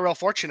blaming Tyrell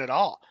Fortune at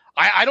all.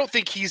 I don't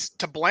think he's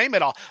to blame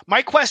at all.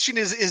 My question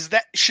is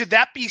that should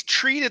that be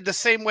treated the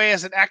same way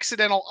as an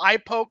accidental eye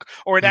poke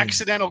or an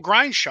accidental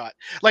grind shot?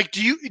 Like,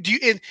 do you?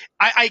 And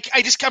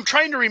I'm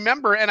trying to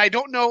remember, and I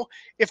don't know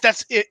if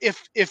that's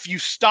if you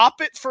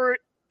stop it for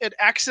an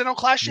accidental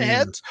clash of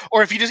heads,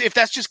 or if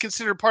that's just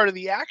considered part of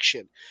the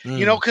action.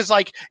 You know, because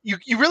like you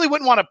really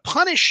wouldn't want to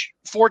punish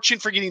Fortune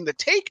for getting the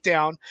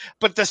takedown,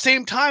 but at the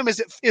same time, is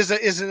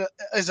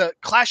a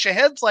clash of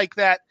heads like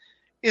that?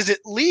 Is it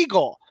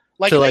legal?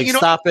 Like, to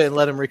stop it and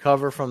let him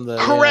recover from the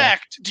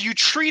correct. Yeah. Do you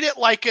treat it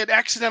like an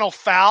accidental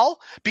foul?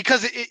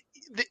 Because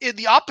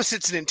the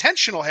opposite's an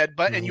intentional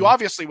headbutt, and you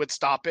obviously would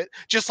stop it,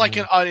 just like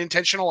an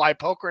unintentional eye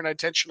poke or an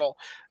intentional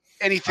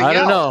anything else. I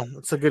don't know.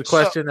 It's a good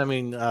question. So, I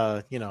mean,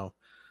 you know,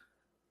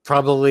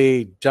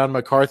 probably John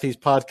McCarthy's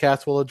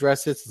podcast will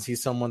address it, since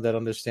he's someone that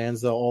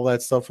understands all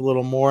that stuff a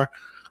little more.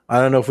 I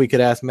don't know if we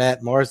could ask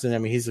Matt Marsden. I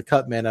mean, he's a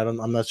cut man.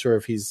 I'm not sure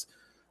if he's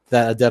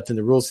that adept in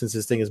the rules, since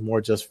this thing is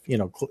more just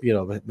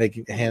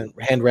making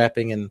hand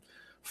wrapping and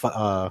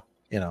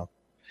you know.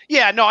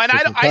 Yeah, no, and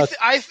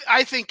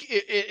I think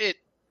it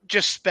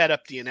just sped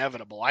up the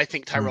inevitable. I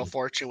think Tyrell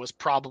Fortune was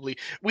probably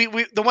we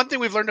the one thing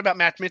we've learned about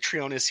Matt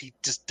Mitrione is he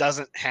just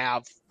doesn't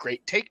have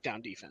great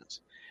takedown defense.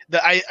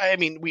 I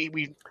mean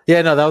we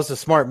that was a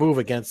smart move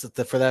for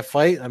that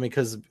fight. I mean,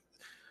 because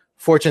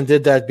Fortune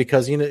did that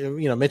because you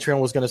know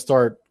Mitrione was going to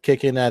start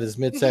kicking at his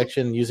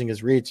midsection using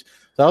his reach.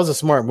 That was a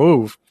smart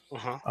move.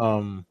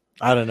 I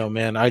don't know,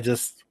 man. I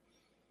just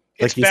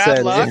it's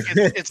bad luck.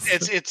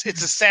 It's a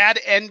sad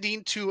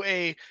ending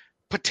to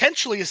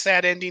potentially a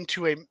sad ending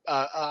to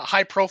a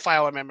high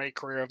profile MMA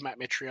career of Matt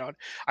Mitrione.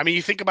 I mean,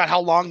 you think about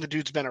how long the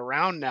dude's been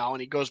around now, and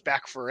he goes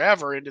back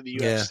forever into the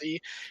UFC.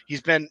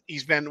 He's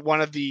been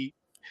one of the,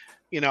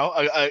 you know,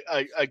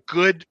 a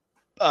good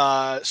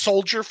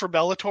soldier for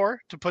Bellator,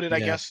 to put it,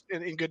 I guess,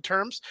 in good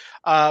terms.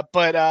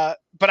 But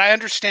I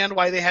understand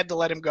why they had to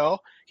let him go.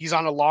 He's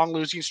on a long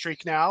losing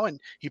streak now, and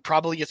he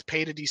probably gets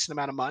paid a decent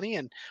amount of money.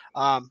 And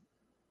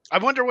I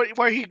wonder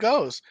where he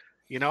goes.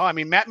 You know, I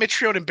mean, Matt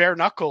Mitrione and bare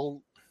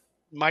knuckle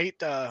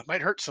might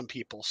hurt some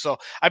people. So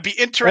I'd be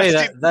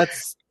interested. Hey,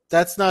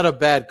 that's not a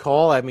bad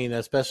call. I mean,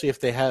 especially if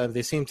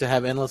they seem to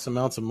have endless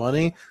amounts of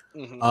money.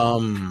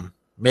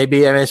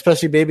 Maybe, I mean,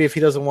 especially maybe if he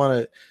doesn't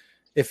want to.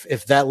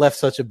 If that left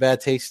such a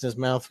bad taste in his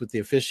mouth with the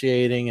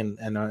officiating and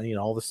you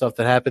know, all the stuff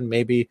that happened,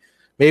 maybe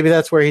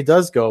that's where he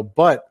does go.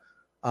 But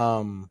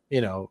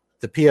you know,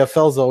 the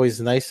PFL is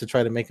always nice to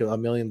try to make $1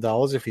 million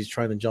if he's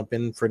trying to jump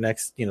in for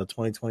next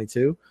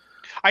 2022.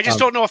 I just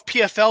don't know if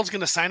PFL is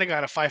going to sign a guy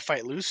on a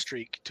 5-fight lose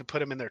streak to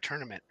put him in their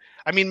tournament.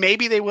 I mean,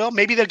 maybe they will.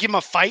 Maybe they'll give him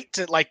a fight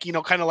to, like, you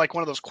know, kind of like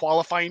one of those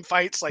qualifying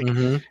fights, like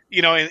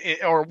you know,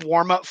 or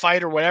warm up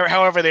fight or whatever.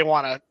 However they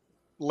want to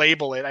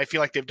label it. I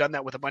feel like they've done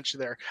that with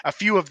a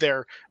few of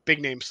their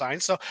big name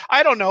signs. So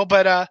I don't know,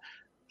 but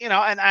you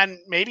know, and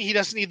maybe he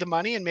doesn't need the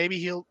money, and maybe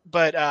he'll.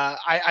 But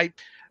I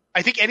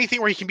think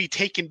anything where he can be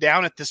taken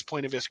down at this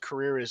point of his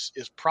career is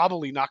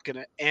probably not going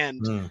to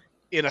end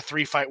in a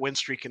 3-fight win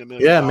streak in $1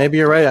 million. Yeah, maybe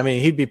you're right. I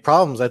mean, he'd be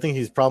problems. I think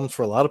he's problems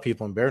for a lot of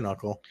people in bare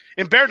knuckle.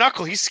 In bare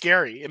knuckle, he's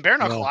scary. In bare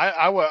knuckle,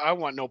 I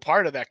want no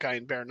part of that guy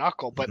in bare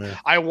knuckle. But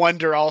I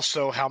wonder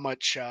also how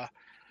much,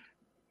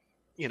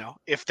 you know,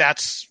 if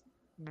that's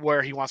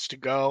where he wants to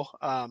go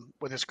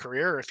with his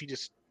career, or if he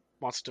just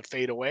wants to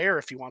fade away or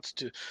if he wants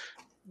to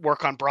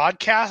work on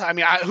broadcast. I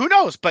mean, who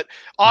knows? But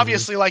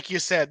obviously, like you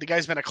said, the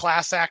guy's been a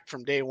class act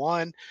from day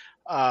one.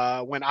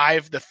 When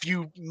the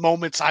few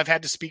moments I've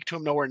had to speak to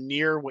him, nowhere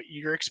near what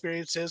your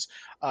experience is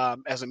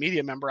as a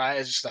media member,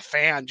 as just a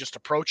fan, just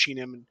approaching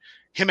him and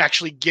him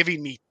actually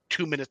giving me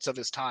 2 minutes of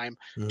his time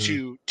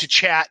to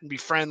chat and be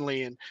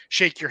friendly and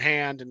shake your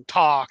hand and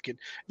talk. And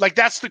like,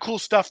 that's the cool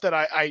stuff that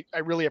I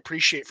really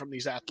appreciate from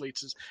these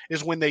athletes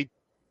is when they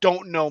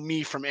don't know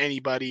me from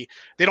anybody,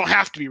 they don't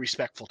have to be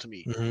respectful to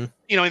me.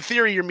 You know, in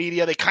theory, your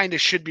media, they kind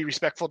of should be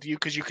respectful to you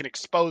because you can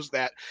expose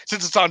that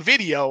since it's on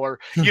video or,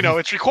 you know,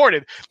 it's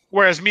recorded.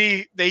 Whereas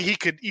me, he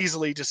could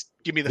easily just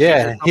give me the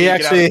finger. He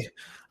actually,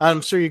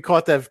 I'm sure you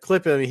caught that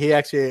clip. I mean, he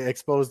actually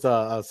exposed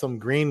some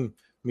green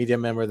media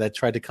member that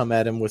tried to come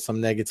at him with some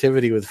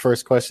negativity with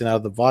first question out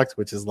of the box,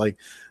 which is like,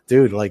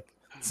 dude, like,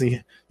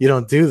 see, you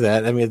don't do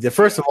that. I mean,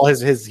 first of all,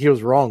 he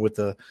was wrong with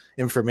the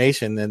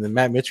information, and then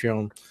Matt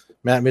Mitrione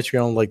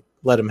like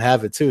let him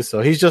have it too.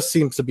 So he just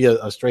seems to be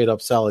a straight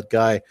up solid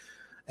guy.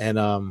 And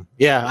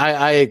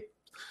I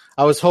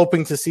was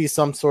hoping to see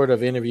some sort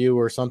of interview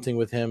or something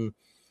with him.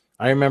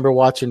 I remember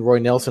watching Roy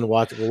Nelson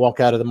walk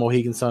out of the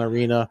Mohegan Sun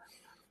Arena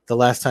the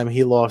last time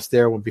he lost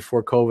there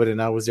before COVID, and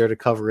I was there to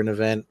cover an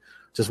event.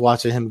 Just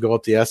watching him go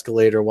up the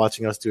escalator,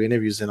 watching us do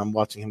interviews, and I'm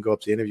watching him go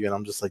up the interview, and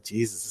I'm just like,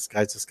 Jesus, this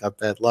guy's just got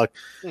bad luck.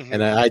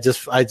 And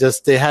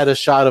they had a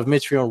shot of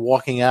Mitrione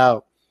walking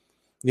out,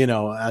 you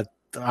know,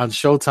 on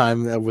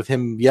Showtime with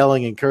him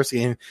yelling and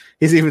cursing, and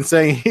he's even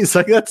saying, he's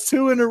like, that's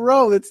 2 in a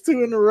row,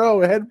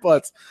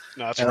 headbutts.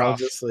 No, it's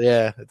rough. It's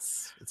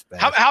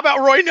bad. How about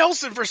Roy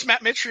Nelson versus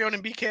Matt Mitrione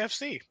in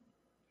BKFC?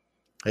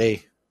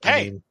 Hey,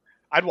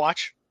 I'd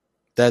watch.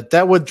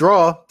 That would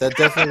draw. That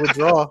definitely would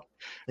draw.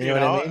 You know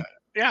what I mean?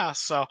 Yeah.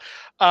 So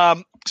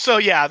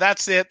yeah,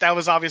 that's it. That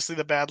was obviously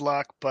the bad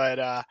luck,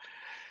 but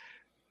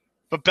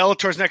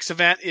Bellator's next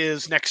event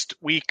is next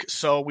week,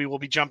 so we will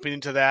be jumping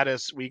into that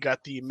as we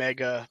got the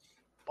mega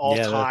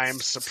all-time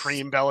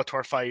supreme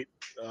Bellator fight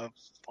of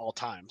all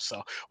time.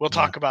 So we'll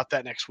talk about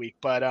that next week.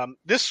 But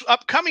this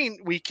upcoming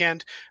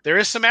weekend, there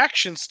is some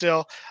action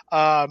still.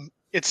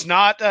 It's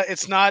not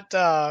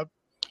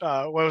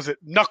what was it?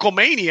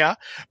 Knucklemania,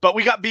 but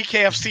we got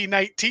BKFC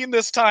 19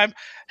 this time,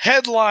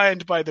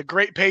 headlined by the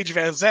great Paige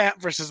Van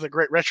Zant versus the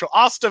great Retro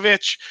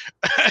Ostovich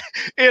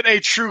in a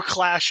true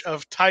clash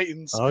of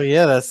titans. Oh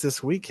yeah, that's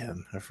this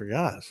weekend. I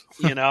forgot.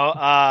 You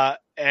know,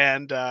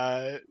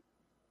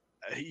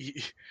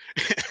 you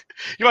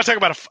want to talk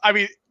about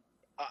I've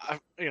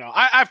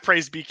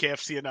praised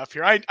BKFC enough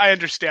here. I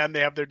understand they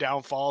have their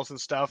downfalls and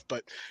stuff,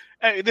 but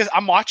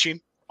I'm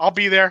watching. I'll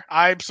be there.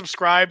 I'm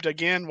subscribed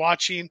again,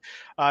 watching.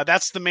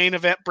 That's the main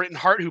event. Britain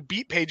Hart, who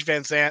beat Paige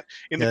Van Zant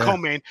in the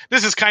co-main.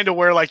 This is kind of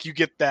where like you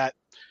get that,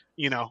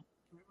 you know,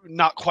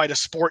 not quite a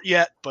sport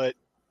yet, but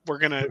we're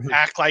gonna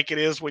act like it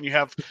is when you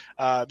have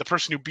the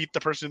person who beat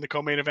the person in the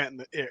co-main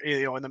event, in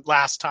the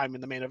last time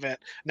in the main event,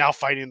 now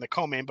fighting in the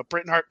co-main. But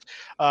Britain Hart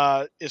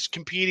is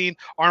competing.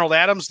 Arnold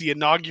Adams, the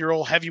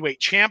inaugural heavyweight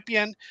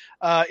champion,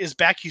 is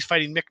back. He's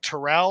fighting Mick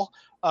Terrell.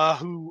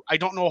 Who I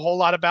don't know a whole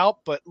lot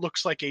about, but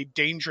looks like a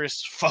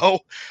dangerous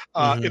foe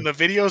in the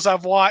videos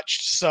I've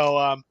watched.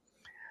 So,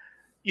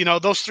 you know,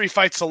 those 3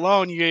 fights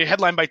alone, you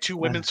headlined by 2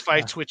 women's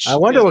fights, which I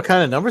wonder what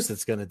kind of numbers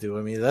it's going to do.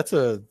 I mean,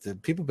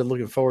 people have been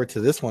looking forward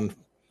to this one.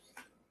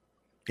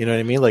 You know what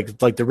I mean?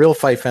 Like the real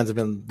fight fans have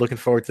been looking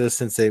forward to this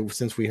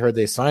since we heard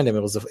they signed him.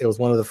 It was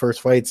one of the first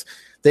fights.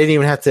 They didn't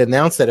even have to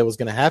announce that it was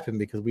going to happen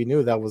because we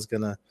knew that's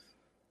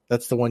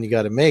the one you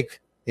got to make.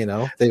 You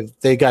know,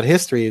 they got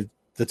history,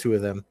 the two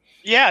of them.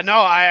 Yeah, no,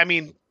 I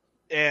mean,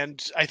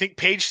 and I think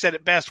Paige said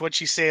it best. What'd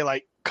she say?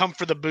 Like, come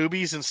for the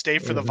boobies and stay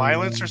for the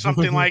violence or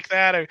something like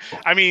that.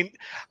 I mean,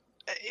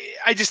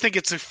 I just think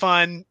it's a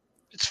fun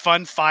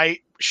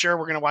fight. Sure,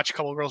 we're going to watch a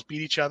couple of girls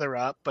beat each other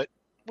up, but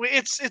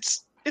it's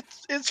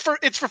for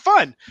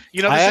fun.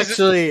 You know, I'm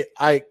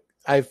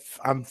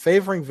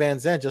favoring Van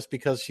Zant just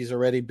because she's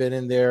already been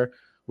in there.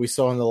 We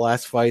saw in the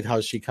last fight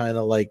how she kind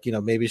of like, you know,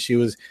 maybe she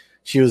was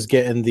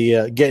getting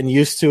getting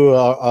used to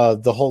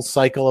the whole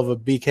cycle of a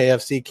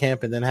BKFC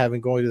camp and then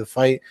going to the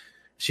fight.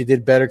 She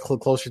did better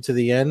closer to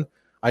the end.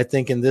 I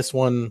think this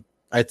one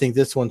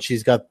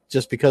she's got,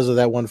 just because of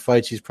that one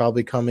fight, she's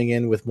probably coming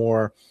in with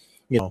more,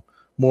 you know,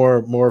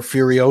 more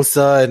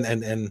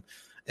furiosa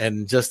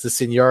and just the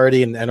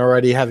seniority and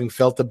already having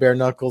felt the bare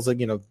knuckles, and,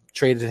 you know,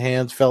 traded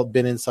hands,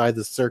 been inside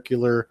the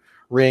circular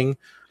ring.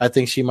 I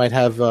think she might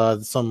have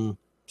some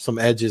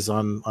edges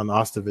on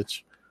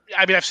Ostovich.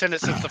 I mean, I've said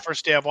it since the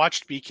first day I've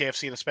watched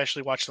BKFC, and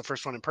especially watched the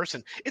first one in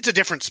person. It's a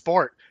different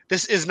sport.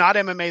 This is not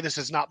MMA. This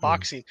is not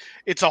boxing.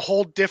 It's a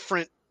whole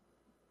different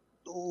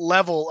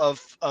level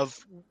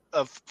of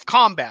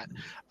combat.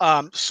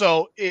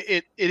 So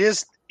it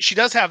is. She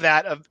does have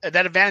that.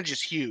 That advantage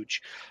is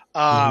huge.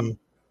 I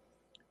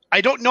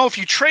don't know if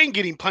you train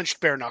getting punched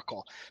bare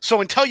knuckle.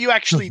 So until you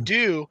actually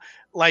do,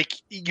 like,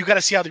 you got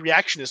to see how the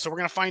reaction is. So we're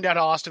going to find out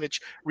how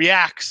Ostovich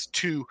reacts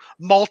to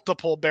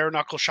multiple bare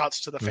knuckle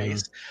shots to the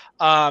face.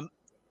 And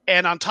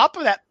on top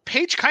of that,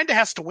 Paige kind of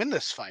has to win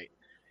this fight.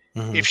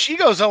 If she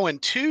goes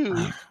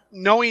 0-2,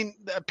 knowing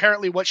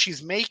apparently what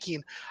she's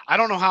making, I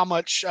don't know how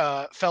much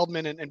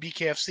Feldman and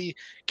BKFC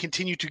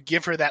continue to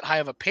give her that high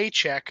of a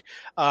paycheck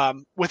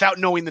without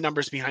knowing the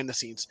numbers behind the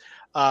scenes,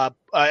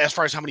 as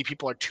far as how many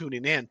people are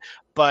tuning in.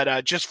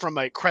 But just from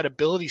a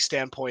credibility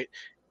standpoint,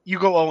 you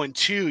go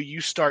 0-2,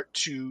 you start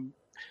to,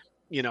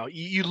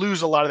 you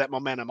lose a lot of that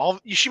momentum.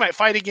 She might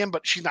fight again,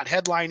 but she's not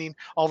headlining.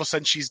 All of a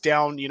sudden, she's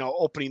down,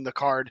 opening the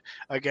card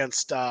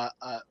against a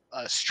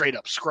straight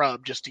up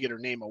scrub just to get her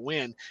name a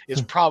win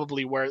is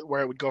probably where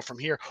it would go from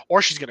here.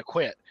 Or she's going to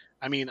quit.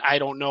 I mean, I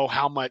don't know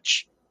how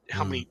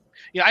many.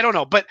 I don't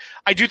know, but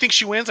I do think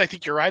she wins. I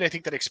think you're right. I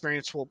think that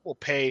experience will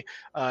pay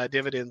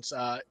dividends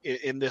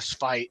in this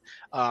fight.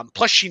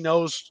 Plus, she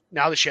knows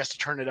now that she has to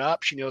turn it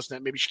up. She knows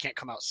that maybe she can't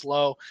come out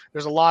slow.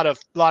 There's a lot of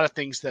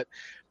things that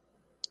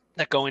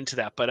go into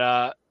that.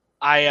 But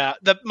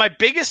my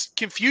biggest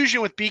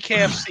confusion with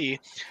BKFC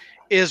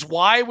is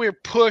why we're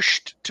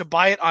pushed to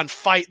buy it on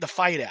the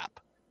Fight app.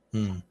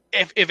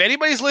 If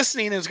anybody's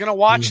listening and is going to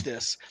watch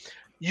this,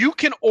 you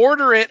can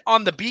order it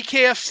on the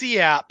BKFC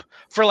app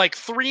for like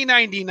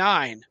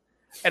 $3.99,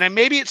 and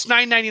maybe it's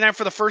 $9.99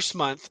 for the first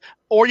month,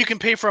 or you can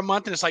pay for a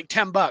month and it's like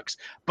 $10.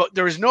 But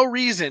there is no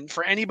reason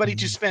for anybody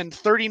to spend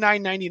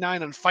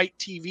 $39.99 on Fight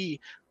TV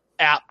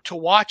app to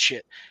watch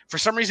it. For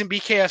some reason,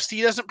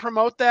 BKFC doesn't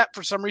promote that.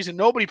 For some reason,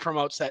 nobody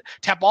promotes that.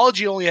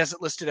 Tapology only has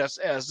it listed as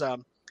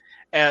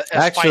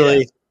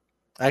actually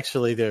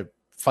their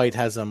Fight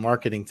has a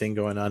marketing thing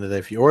going on that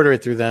if you order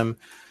it through them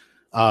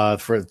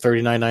for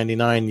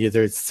 $39.99,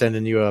 they're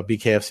sending you a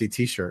BKFC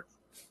t-shirt.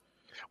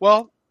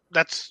 Well,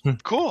 that's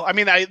cool. I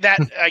mean,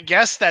 I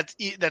guess that's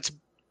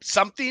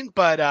something,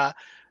 but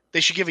they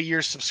should give a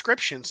year's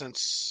subscription,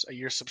 since a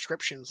year's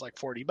subscription is like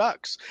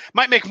 $40.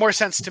 Might make more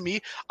sense to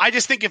me. I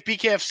just think if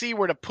BKFC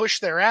were to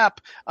push their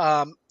app,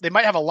 they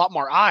might have a lot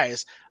more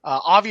eyes.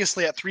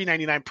 Obviously, at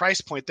 $3.99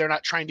 price point, they're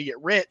not trying to get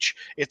rich.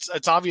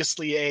 It's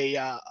obviously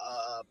a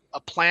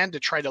plan to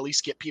try to at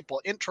least get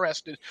people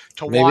interested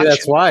to watch. Maybe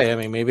that's why. I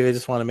mean, maybe they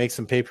just want to make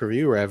some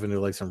pay-per-view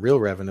revenue, like some real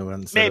revenue.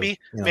 Maybe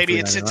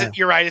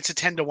you're right. It's a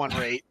 10-to-1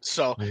 rate,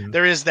 so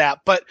there is that.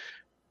 But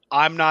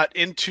I'm not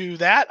into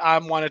that. I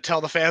want to tell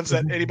the fans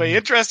that anybody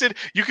interested,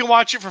 you can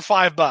watch it for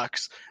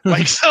 $5.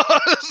 Like so,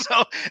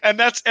 and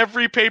that's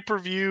every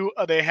pay-per-view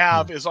they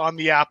have is on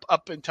the app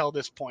up until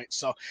this point.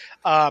 So,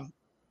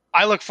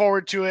 I look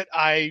forward to it.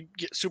 I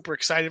get super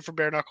excited for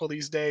Bare Knuckle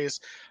these days.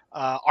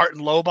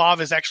 Artem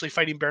Lobov is actually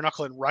fighting Bare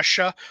Knuckle in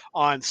Russia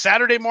on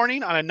Saturday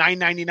morning on a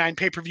 $9.99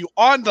 pay-per-view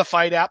on the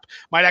Fight app.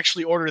 Might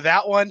actually order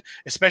that one,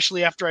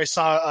 especially after I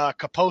saw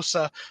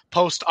Kaposa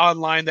post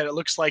online that it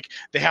looks like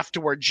they have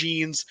to wear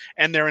jeans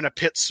and they're in a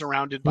pit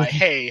surrounded by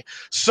hay.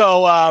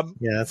 So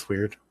yeah, that's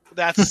weird.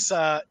 That's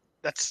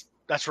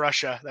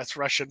Russia. That's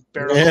Russian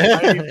Bare Knuckle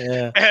fighting.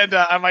 Yeah. And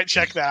I might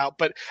check that out.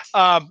 But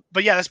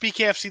yeah, that's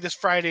BKFC this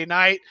Friday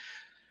night.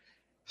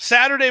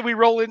 Saturday, we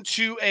roll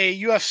into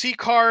a UFC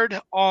card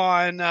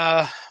on,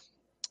 let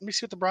me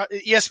see what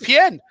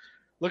ESPN.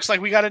 Looks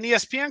like we got an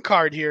ESPN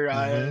card here.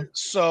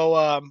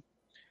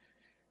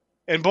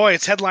 And boy,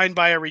 it's headlined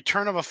by a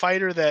return of a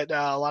fighter that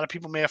a lot of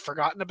people may have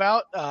forgotten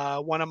about.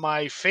 One of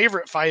my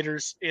favorite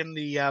fighters in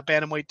the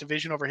bantamweight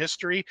division over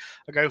history,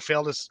 a guy who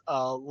failed his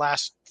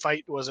last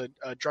fight was a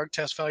drug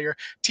test failure.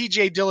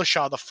 TJ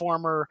Dillashaw, the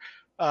former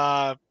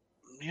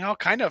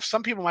kind of,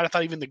 some people might have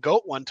thought even the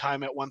GOAT one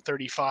time at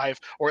 135,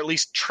 or at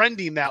least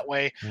trending that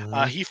way.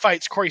 He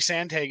fights Corey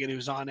Sandhagen,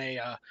 who's on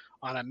a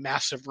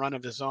massive run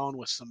of his own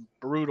with some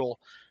brutal,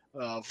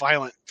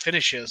 violent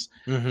finishes.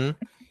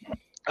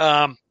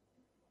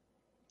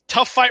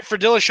 Tough fight for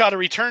Dillashaw to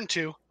return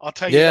to. I'll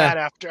tell you that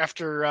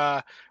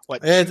after what?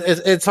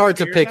 It's hard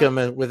to pick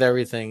him with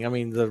everything. I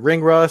mean, the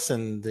ring rust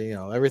and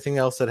everything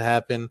else that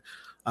happened.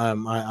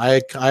 I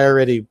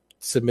already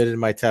submitted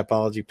my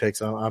Tapology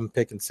picks. I'm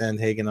picking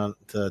Sandhagen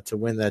to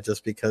win that,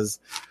 just because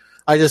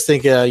I just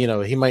think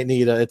he might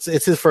need it's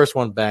his first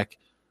one back,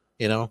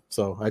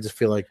 so I just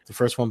feel like the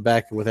first one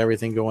back with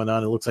everything going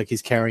on, it looks like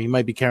he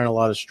might be carrying a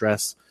lot of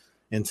stress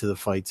into the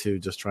fight too,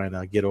 just trying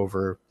to get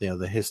over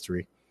the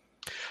history.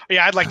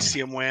 Yeah, I'd like to see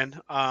him win.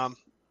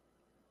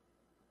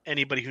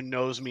 Anybody who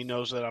knows me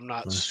knows that I'm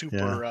not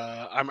super.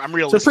 I'm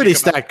realistic. It's a pretty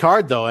stacked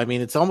card, though. I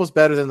mean, it's almost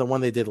better than the one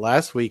they did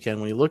last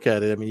weekend when you look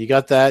at it. I mean, you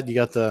got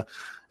the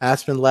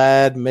Aspen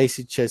Ladd,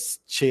 Macy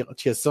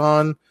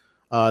Chiasson,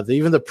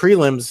 even the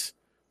prelims.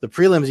 The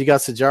prelims, you got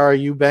Sajara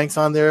Eubanks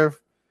on there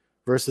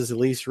versus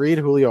Elise Reed,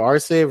 Julio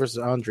Arce versus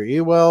Andre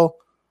Ewell,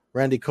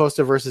 Randy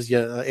Costa versus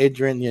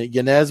Adrian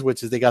Yanez,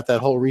 which is they got that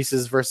whole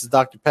Reese's versus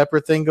Dr. Pepper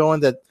thing going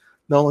that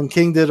Nolan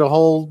King did a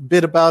whole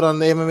bit about on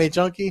the MMA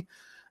Junkie.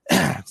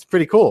 It's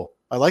pretty cool.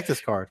 I like this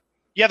card.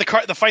 Yeah,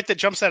 the fight that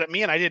jumps out at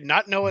me, and I did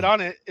not know it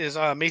on it, is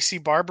Macy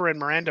Barber and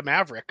Miranda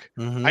Maverick.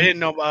 I didn't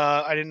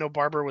know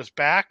Barber was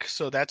back,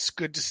 so that's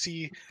good to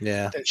see.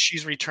 That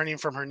she's returning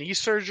from her knee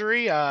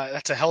surgery.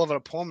 That's a hell of an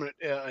opponent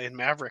in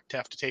Maverick to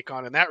have to take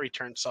on in that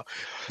return. So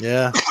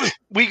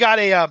we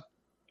got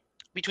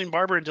between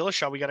Barber and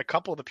Dillashaw, we got a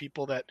couple of the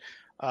people that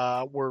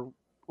were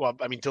well,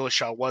 I mean,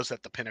 Dillashaw was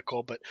at the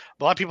pinnacle, but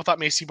a lot of people thought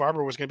Macy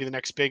Barber was going to be the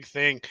next big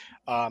thing.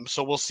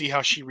 So we'll see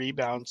how she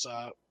rebounds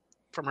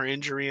from her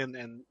injury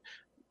and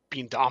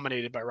being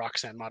dominated by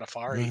Roxanne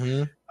Modafferi.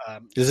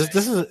 Mm-hmm. Is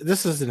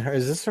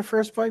this her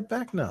first fight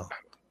back? No.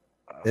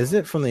 Is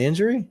it from the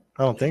injury?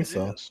 I don't think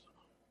so.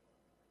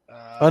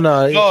 Oh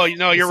no!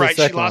 You're right.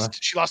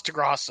 She lost to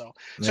Grasso,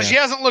 so she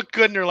hasn't looked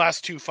good in her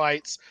last 2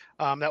 fights.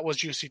 That was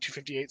UFC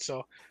 258.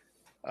 So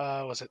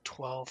was it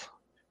 12?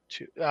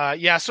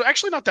 Yeah, so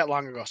actually not that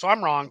long ago. So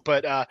I'm wrong,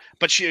 but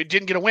she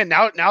didn't get a win.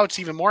 Now it's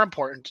even more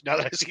important. Now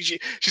that I see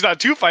she's on a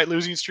 2-fight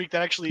losing streak,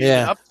 that actually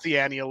even ups the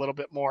ante a little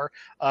bit more.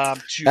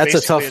 That's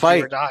a tough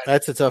fight.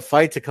 That's a tough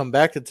fight to come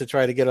back to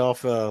try to get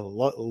off a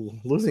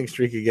losing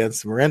streak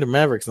against Miranda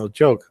Maverick's. No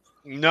joke.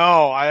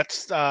 No, I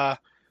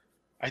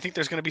think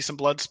there's going to be some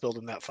blood spilled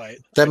in that fight.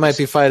 That might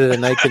be fight at a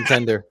night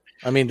contender.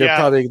 I mean, they're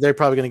probably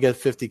going to get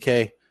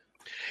 $50K.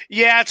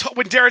 Yeah,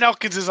 when Darren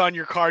Elkins is on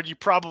your card, you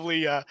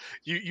probably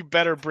you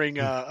better bring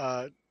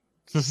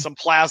some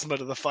plasma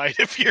to the fight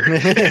if you're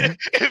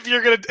if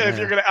you're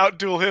gonna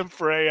outduel him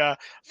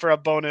for a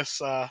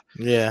bonus.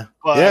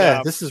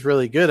 This is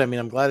really good. I mean,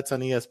 I'm glad it's on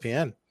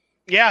ESPN.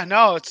 Yeah,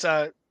 no, it's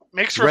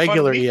makes for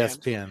regular a fun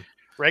ESPN.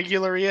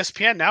 Regular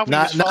ESPN now.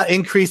 Not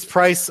increased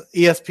price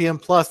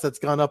ESPN Plus that's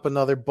gone up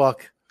another $1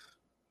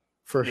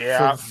 for.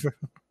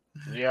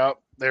 Yep,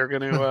 they're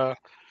gonna.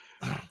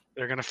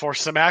 They're going to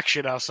force some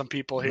action out of some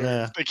people here.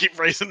 Yeah. They keep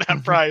raising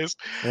that price.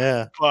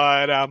 Yeah.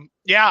 But, I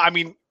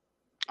mean,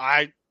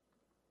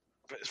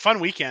 fun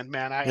weekend,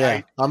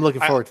 man. I'm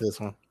looking forward to this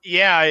one.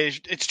 Yeah.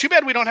 It's too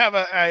bad we don't have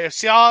I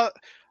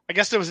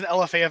guess there was an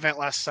LFA event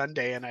last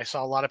Sunday, and I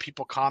saw a lot of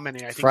people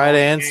commenting. I think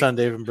Friday and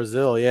Sunday in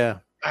Brazil, yeah.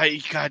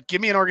 God,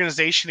 give me an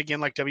organization again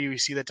like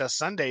WEC that does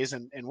Sundays,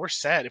 and we're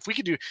set. If we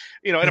could do,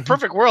 in a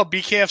perfect world,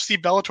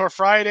 BKFC Bellator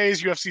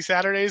Fridays, UFC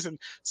Saturdays, and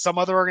some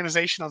other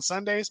organization on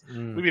Sundays,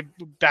 we'd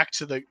be back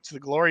to the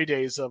glory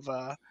days of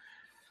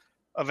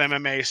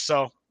MMA.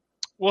 So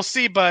we'll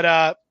see,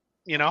 but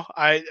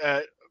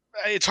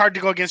it's hard to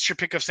go against your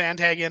pick of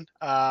Sandhagen.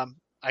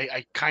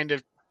 I kind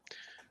of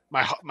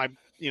my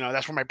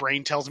that's where my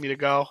brain tells me to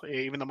go,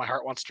 even though my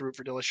heart wants to root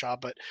for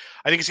Dillashaw. But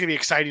I think it's gonna be an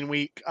exciting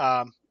week.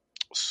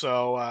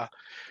 So I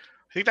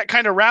think that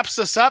kind of wraps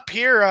us up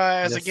here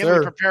we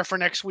prepare for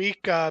next week,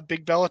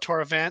 big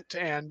Bellator event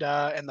and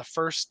the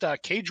first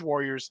Cage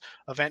Warriors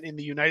event in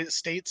the United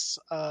States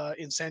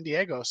in San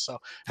Diego. So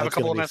have a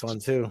couple of events. Fun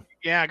too.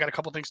 Yeah, I got a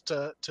couple things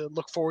to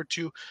look forward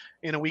to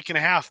in a week and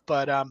a half.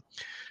 But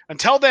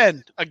until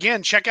then,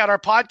 again, check out our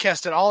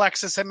podcast at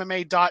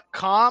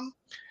allaccessmma.com.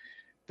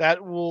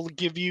 That will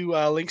give you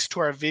links to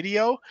our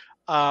video.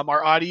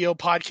 Our audio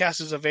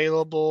podcast is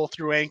available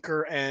through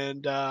Anchor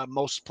and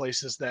most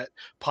places that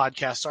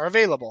podcasts are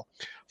available.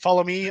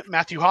 Follow me,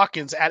 Matthew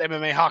Hawkins, at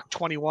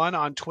MMAHawk21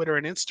 on Twitter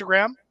and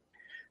Instagram.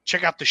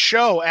 Check out the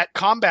show at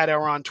Combat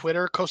Hour on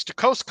Twitter, Coast to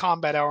Coast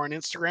Combat Hour on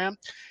Instagram.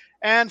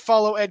 And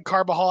follow Ed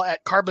Carbajal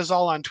at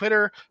Carbazol on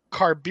Twitter,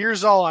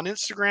 Carbeerzol on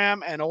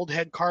Instagram, and Old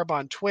Head Carb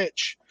on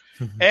Twitch.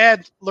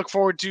 Ed, look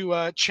forward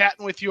to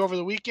chatting with you over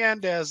the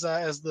weekend as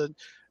the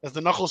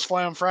Knuckles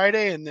fly on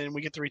Friday, and then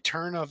we get the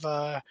return of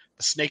the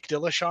Snake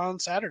Dillashaw on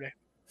Saturday.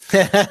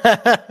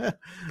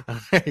 All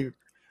right.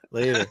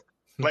 Later.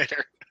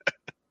 Later.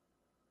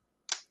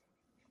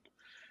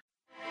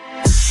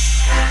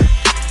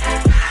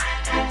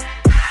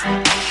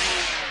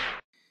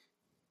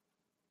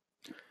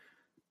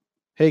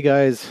 Hey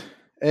guys,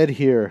 Ed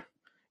here,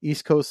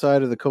 East Coast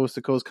side of the Coast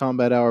to Coast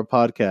Combat Hour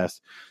podcast.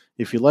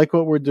 If you like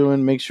what we're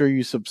doing, make sure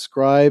you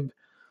subscribe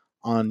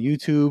on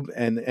YouTube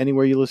and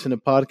anywhere you listen to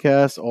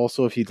podcasts.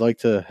 Also, if you'd like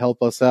to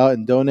help us out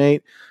and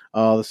donate,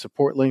 the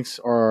support links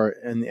are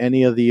in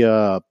any of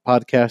the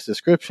podcast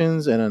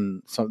descriptions,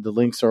 and the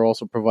links are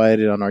also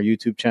provided on our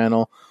YouTube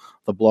channel,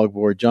 The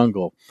Blogboard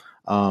Jungle.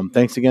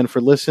 Thanks again for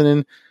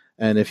listening,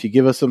 and if you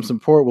give us some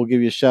support, we'll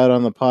give you a shout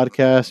on the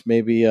podcast,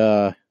 maybe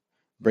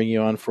bring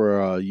you on for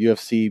a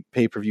UFC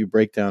pay-per-view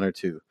breakdown or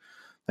two.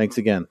 Thanks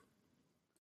again.